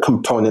some of the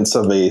components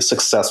of a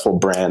successful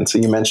brand? So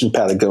you mentioned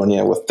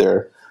Patagonia with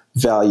their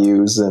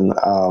values and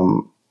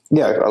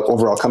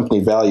overall company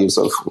values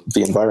of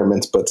the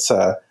environment. But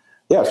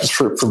just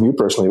from you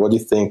personally, what do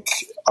you think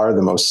are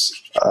the most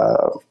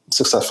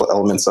successful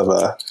elements of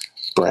a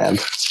brand?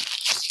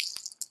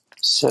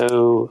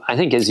 So I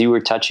think, as you were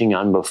touching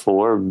on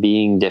before,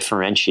 being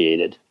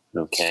differentiated.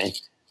 Okay,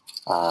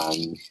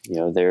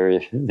 there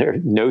are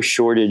no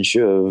shortage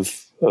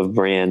of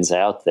brands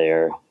out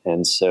there,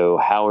 and so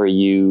how are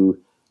you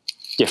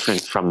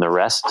different from the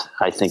rest?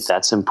 I think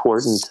that's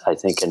important. I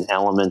think an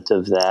element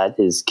of that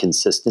is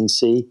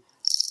consistency.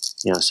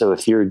 So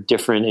if you're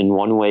different in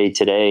one way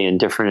today and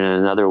different in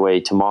another way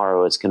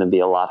tomorrow, it's going to be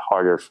a lot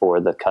harder for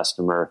the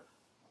customer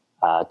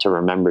to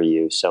remember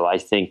you. So I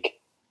think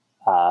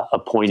a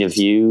point of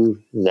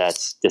view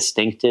that's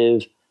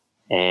distinctive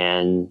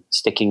and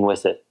sticking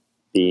with it,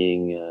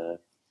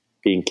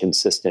 being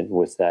consistent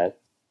with that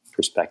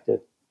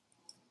perspective.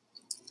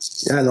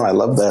 Yeah, no, I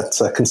love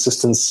that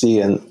consistency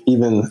and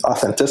even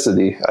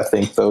authenticity. I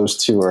think those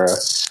two are a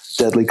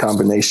deadly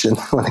combination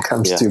when it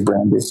comes to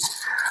branding.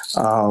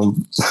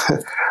 From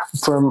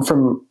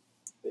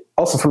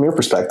your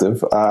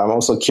perspective, I'm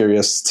also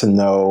curious to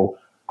know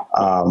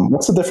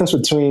what's the difference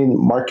between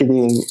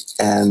marketing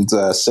and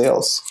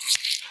sales.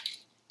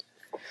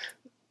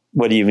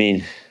 What do you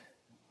mean?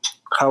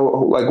 How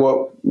would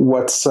you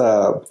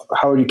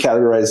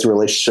categorize the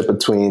relationship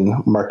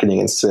between marketing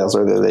and sales?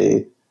 Are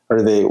they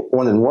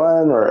one and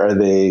one, or are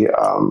they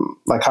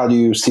how do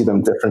you see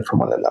them different from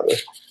one another,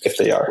 if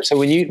they are? So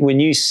when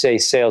you say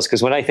sales,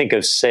 because when I think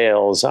of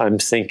sales, I'm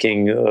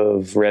thinking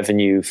of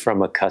revenue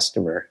from a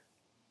customer.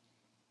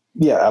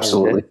 Yeah,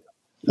 absolutely.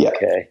 Yeah.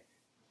 Okay.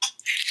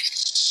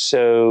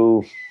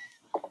 So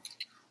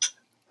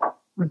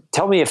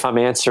tell me if I'm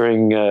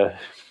answering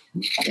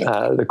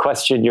the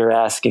question you're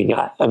asking.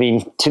 I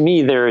mean, to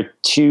me, there are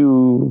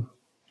two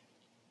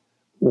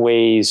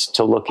ways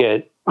to look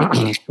at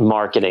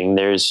marketing.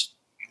 There's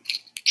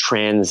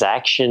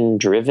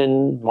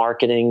transaction-driven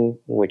marketing,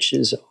 which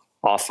is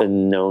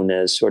often known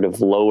as sort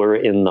of lower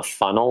in the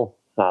funnel,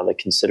 the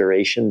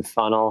consideration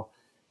funnel.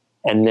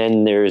 And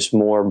then there's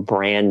more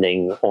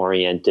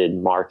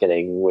branding-oriented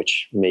marketing,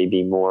 which may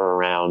be more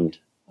around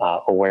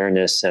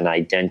awareness and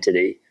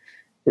identity.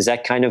 Is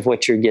that kind of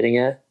what you're getting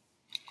at?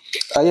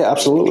 Yeah,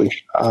 absolutely.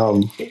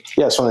 I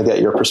just want to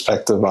get your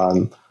perspective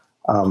on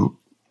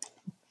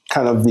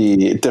kind of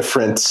the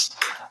different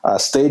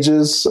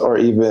stages, or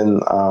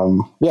even,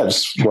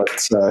 just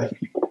what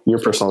your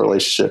personal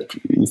relationship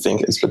you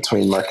think is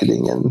between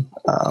marketing and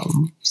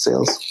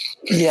sales.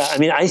 Yeah, I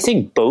mean, I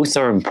think both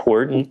are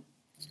important.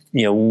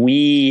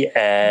 We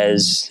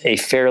as a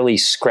fairly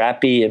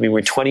scrappy,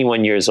 we're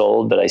 21 years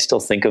old, but I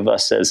still think of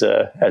us as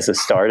a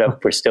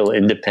startup. We're still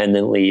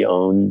independently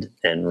owned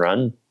and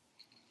run.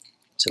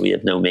 So we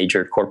have no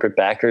major corporate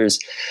backers.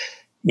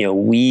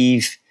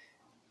 We've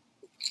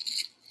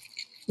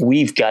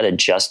got to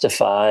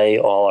justify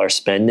all our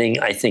spending.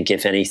 I think,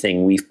 if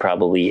anything, we've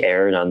probably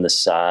erred on the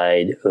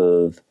side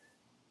of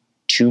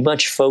too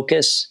much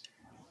focus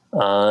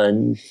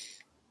on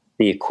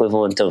the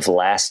equivalent of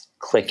last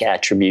click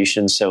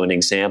attribution. So an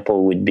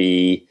example would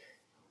be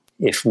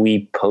if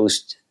we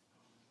post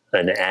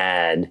an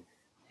ad,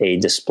 a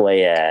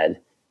display ad,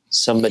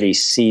 somebody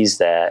sees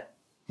that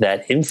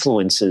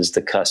influences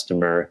the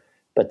customer,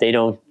 but they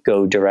don't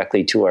go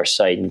directly to our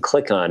site and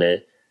click on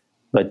it.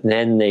 But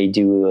then they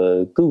do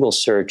a Google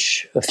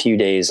search a few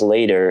days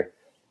later,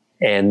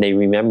 and they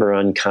remember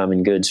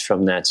Uncommon Goods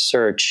from that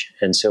search.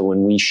 And so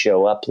when we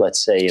show up, let's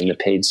say in the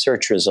paid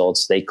search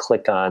results, they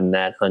click on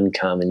that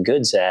Uncommon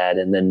Goods ad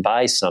and then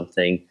buy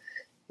something.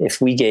 If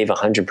we gave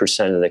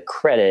 100% of the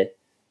credit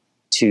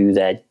to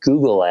that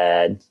Google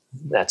ad,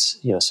 that's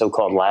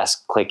so-called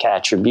last click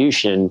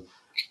attribution,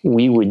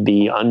 we would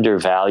be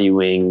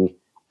undervaluing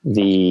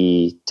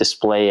the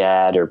display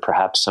ad or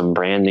perhaps some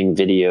branding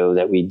video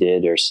that we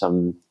did or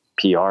some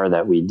PR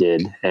that we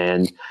did.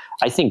 And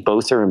I think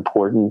both are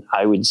important.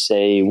 I would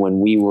say when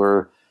we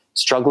were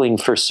struggling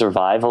for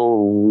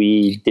survival,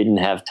 we didn't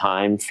have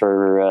time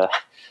for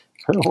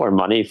or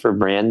money for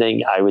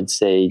branding. I would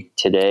say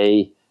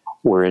today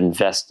we're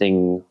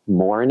investing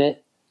more in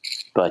it.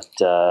 But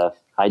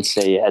I'd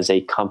say as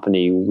a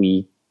company,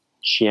 we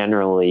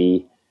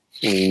generally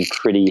lean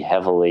pretty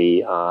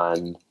heavily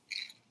on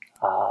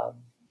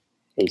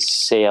a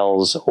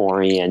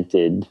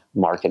sales-oriented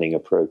marketing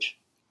approach.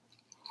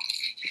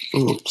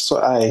 So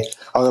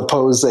I'll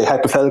pose a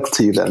hypothetical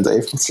to you then,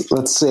 Dave.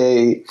 Let's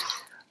say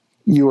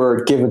you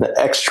were given an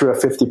extra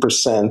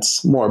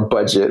 50% more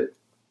budget.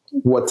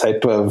 What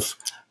type of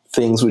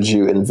things would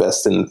you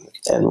invest in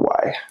and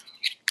why?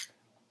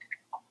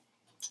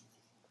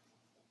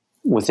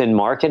 Within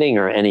marketing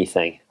or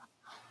anything?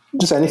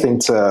 Just anything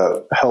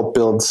to help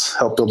build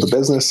the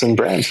business and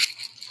brand.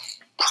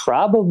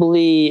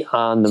 Probably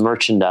on the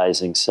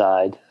merchandising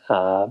side.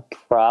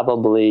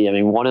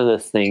 One of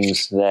the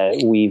things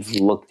that we've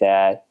looked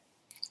at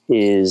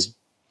is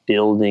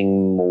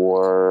building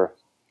more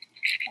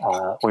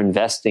or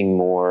investing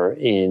more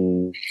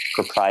in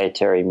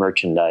proprietary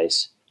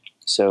merchandise.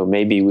 So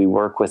maybe we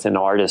work with an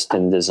artist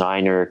and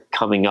designer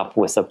coming up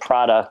with a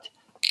product,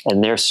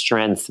 and their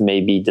strength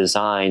may be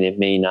design. It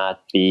may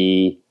not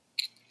be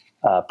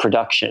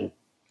production.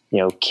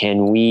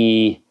 Can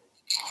we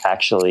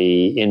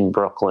actually in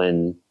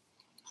Brooklyn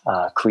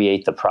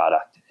create the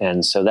product?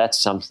 And so that's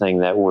something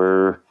that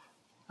we're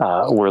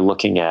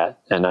looking at.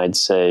 And I'd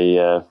say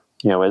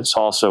it's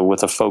also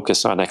with a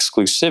focus on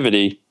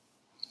exclusivity.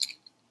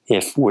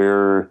 If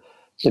we're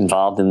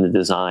involved in the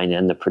design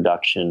and the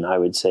production, I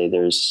would say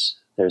there's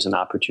an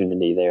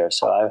opportunity there.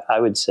 So I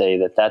would say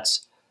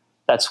that's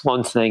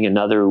one thing.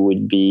 Another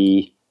would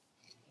be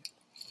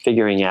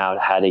figuring out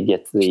how to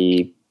get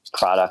the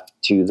product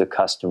to the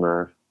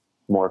customer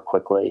more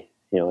quickly.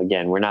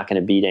 Again, we're not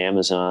going to beat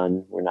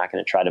Amazon. We're not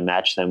going to try to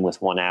match them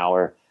with 1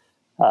 hour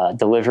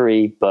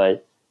delivery,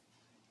 but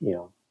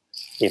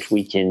if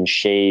we can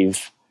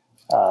shave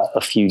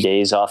a few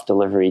days off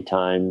delivery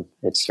time,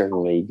 it's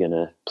certainly going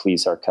to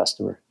please our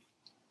customer.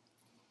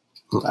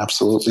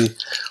 Absolutely.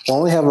 Well, I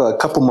only have a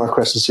couple more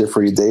questions here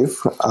for you, Dave.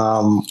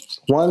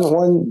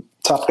 One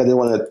topic I did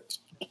want to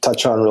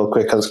touch on real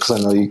quick because I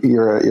know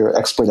you're an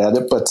expert at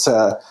it, but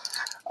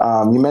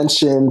you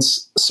mentioned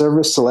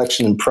service,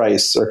 selection, and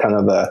price are kind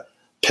of the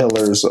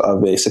pillars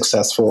of a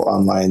successful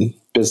online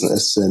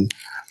business. And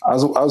I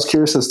was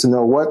curious as to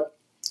know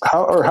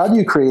how do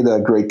you create a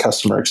great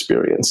customer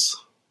experience?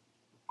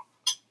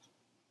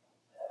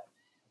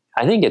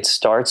 I think it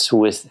starts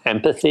with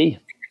empathy.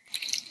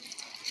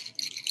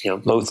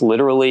 Both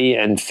literally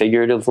and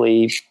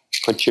figuratively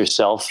put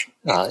yourself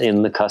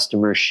in the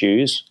customer's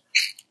shoes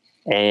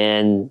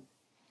and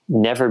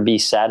never be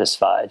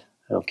satisfied.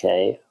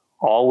 Okay.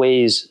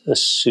 Always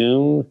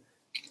assume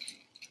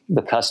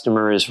the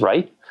customer is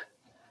right.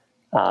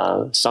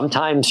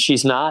 Sometimes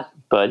she's not,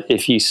 but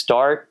if you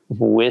start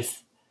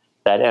with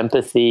that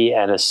empathy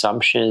and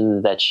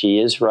assumption that she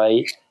is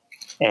right,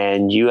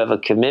 and you have a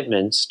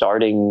commitment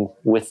starting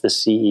with the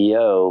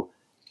CEO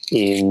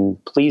in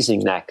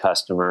pleasing that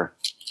customer,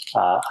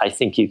 I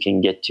think you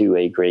can get to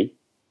a great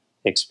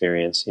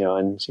experience.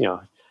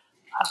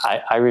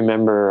 I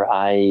remember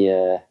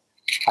I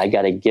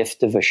got a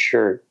gift of a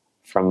shirt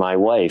from my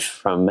wife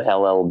from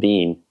LL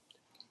Bean,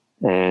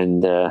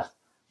 and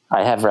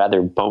I have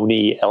rather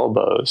bony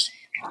elbows,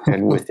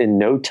 and within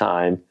no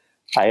time,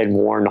 I had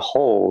worn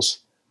holes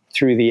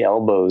through the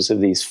elbows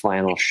of these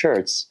flannel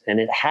shirts, and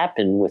it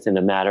happened within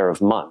a matter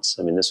of months.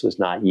 This was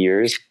not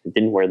years. I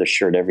didn't wear the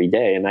shirt every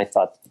day, and I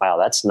thought, wow,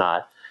 that's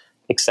not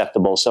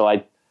acceptable. So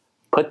I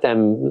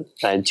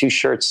had 2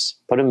 shirts,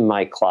 put them in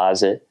my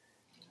closet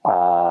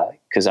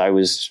because I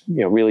was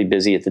really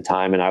busy at the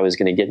time, and I was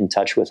going to get in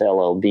touch with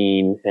LL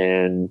Bean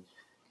and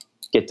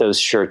get those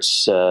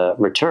shirts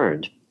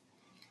returned.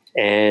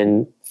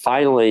 And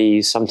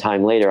finally,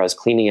 sometime later, I was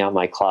cleaning out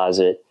my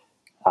closet,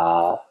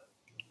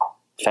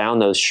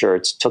 found those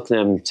shirts, took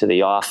them to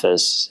the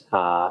office,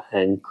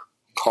 and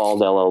called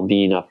LL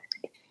Bean up,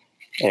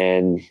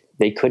 and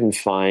they couldn't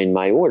find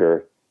my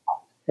order.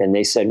 And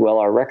they said, well,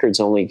 our records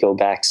only go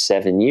back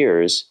 7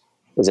 years.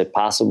 Is it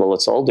possible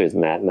it's older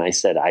than that? And I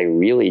said, I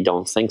really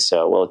don't think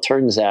so. Well, it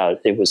turns out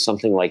it was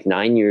something like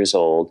 9 years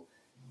old.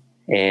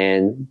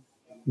 And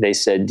they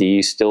said, do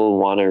you still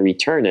want to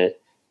return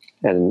it?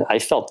 And I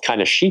felt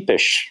kind of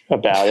sheepish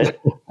about it.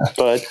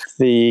 But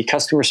the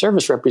customer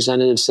service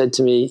representative said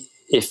to me,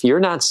 if you're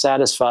not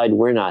satisfied,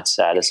 we're not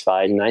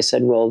satisfied. And I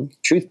said, well,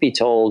 truth be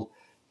told,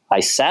 I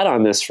sat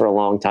on this for a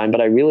long time,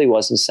 but I really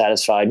wasn't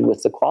satisfied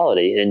with the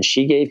quality. And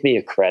she gave me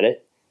a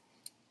credit,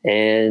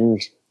 and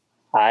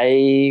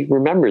I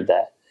remembered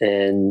that.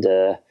 And,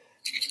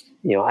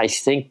 I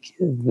think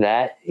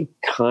that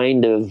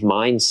kind of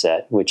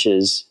mindset, which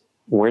is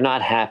we're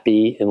not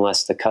happy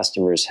unless the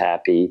customer's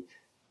happy,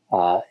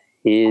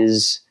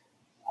 is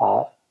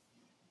a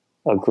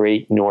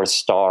great North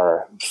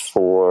Star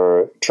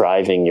for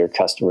driving your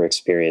customer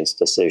experience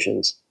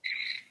decisions.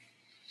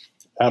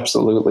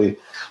 Absolutely.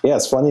 Yeah,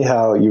 it's funny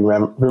how you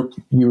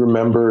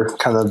remember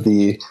kind of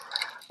the,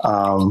 I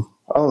don't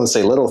want to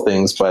say little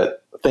things, but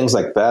things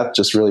like that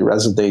just really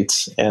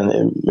resonates, and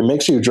it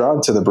makes you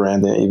drawn to the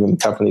brand and even the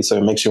company. So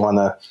it makes you want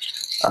to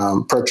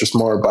purchase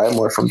more, buy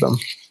more from them.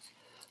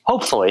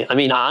 Hopefully. I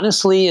mean,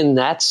 honestly, in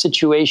that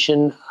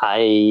situation,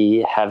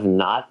 I have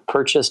not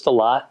purchased a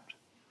lot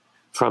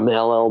from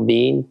LL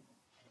Bean,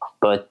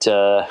 but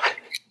I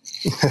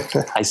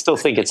still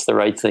think it's the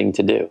right thing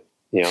to do.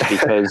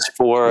 Because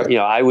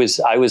I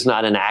was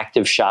not an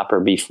active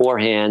shopper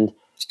beforehand,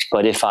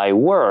 but if I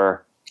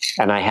were,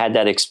 and I had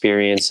that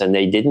experience and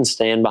they didn't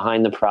stand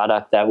behind the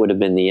product, that would have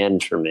been the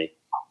end for me.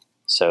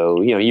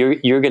 So,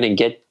 you're going to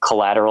get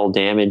collateral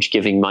damage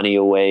giving money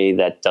away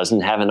that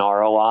doesn't have an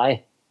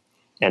ROI.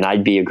 And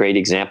I'd be a great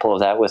example of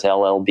that with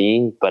LL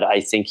Bean, but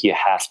I think you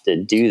have to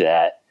do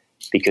that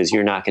because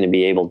you're not going to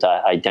be able to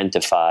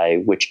identify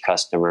which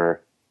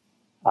customer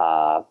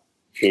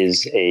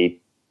is a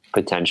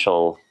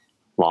potential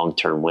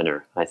long-term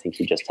winner. I think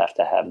you just have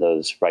to have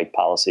those right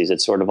policies.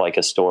 It's sort of like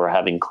a store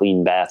having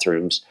clean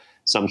bathrooms.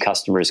 Some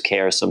customers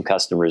care, some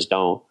customers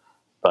don't,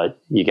 but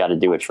you got to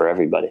do it for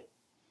everybody.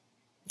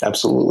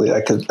 Absolutely.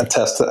 I could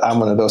attest that I'm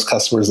one of those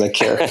customers that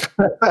care.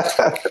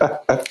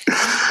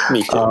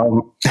 Me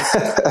too.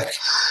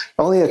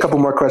 Only a couple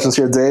more questions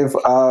here, Dave.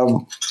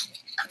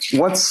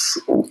 What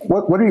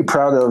are you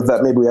proud of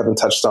that maybe we haven't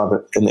touched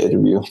on in the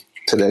interview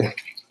today?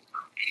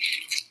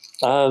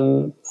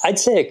 I'd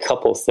say a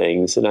couple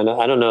things, and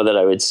I don't know that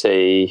I would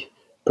say.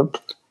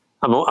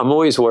 I'm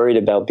always worried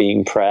about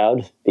being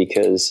proud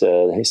because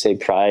they say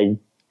pride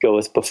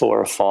goeth before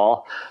a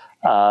fall.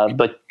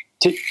 But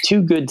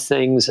two good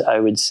things I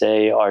would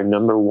say are,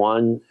 number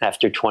one,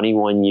 after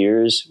 21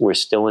 years, we're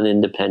still an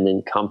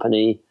independent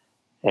company,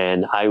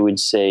 and I would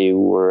say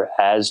we're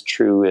as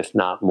true, if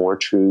not more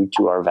true,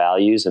 to our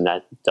values. And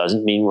that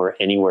doesn't mean we're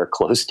anywhere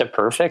close to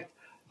perfect,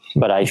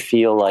 but I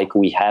feel like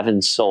we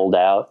haven't sold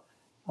out.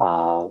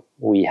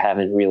 We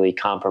haven't really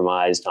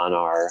compromised on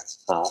our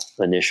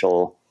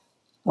initial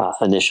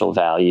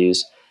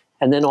values.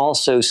 And then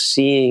also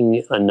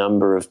seeing a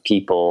number of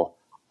people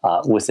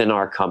within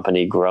our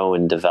company grow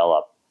and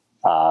develop,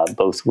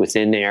 both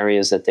within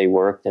areas that they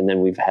worked. And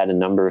then we've had a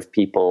number of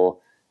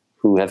people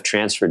who have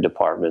transferred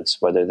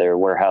departments, whether they're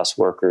warehouse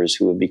workers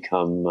who have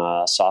become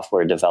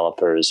software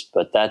developers.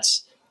 But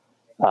that's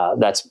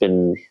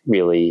been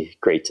really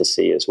great to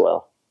see as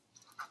well.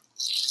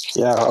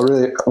 Yeah, I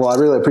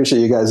really appreciate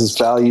you guys'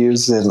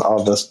 values and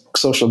all the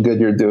social good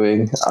you're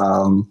doing.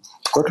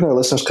 Where can our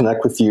listeners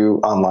connect with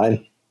you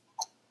online?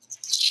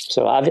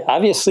 So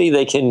obviously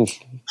they can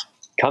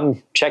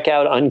come check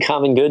out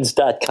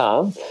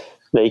uncommongoods.com.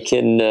 They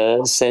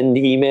can send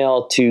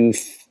email to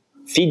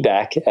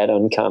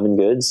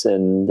feedback@uncommongoods,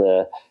 and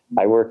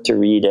I work to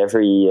read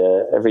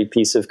every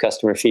piece of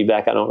customer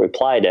feedback. I don't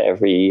reply to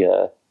every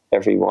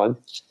one,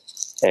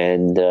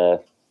 and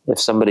if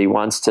somebody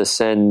wants to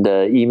send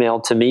email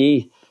to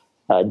me,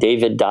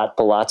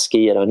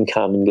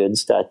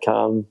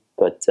 david.bolotsky@uncommongoods.com.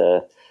 But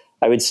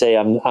I would say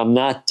I'm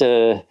not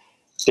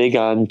big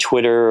on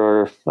Twitter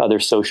or other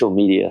social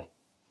media.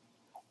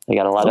 I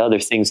got a lot of other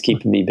things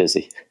keeping me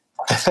busy.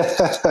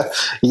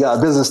 You got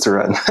a business to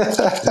run.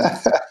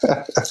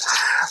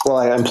 Well,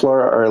 I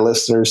implore our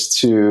listeners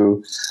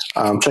to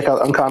check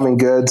out Uncommon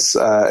Goods.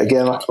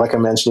 Again, like I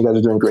mentioned, you guys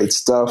are doing great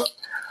stuff.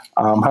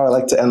 How I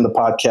like to end the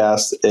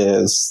podcast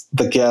is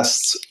the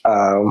guests,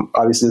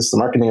 obviously this is the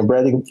marketing and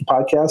branding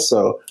podcast,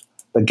 so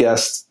the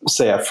guests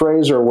say a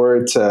phrase or a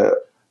word to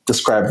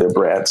describe their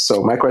brand.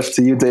 So my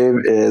question to you, Dave,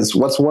 is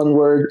what's one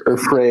word or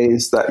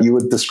phrase that you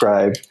would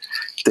describe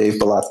Dave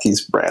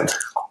Bolotsky's brand?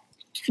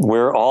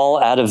 We're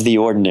all out of the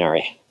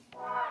ordinary.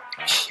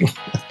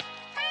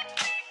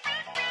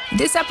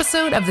 This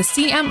episode of the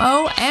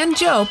CMO and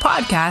Joe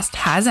podcast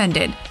has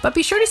ended, but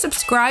be sure to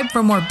subscribe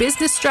for more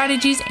business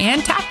strategies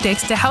and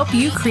tactics to help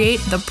you create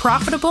the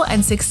profitable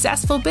and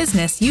successful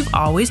business you've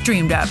always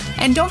dreamed of.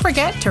 And don't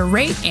forget to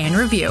rate and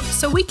review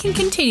so we can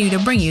continue to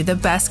bring you the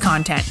best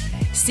content.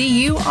 See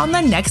you on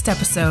the next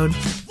episode.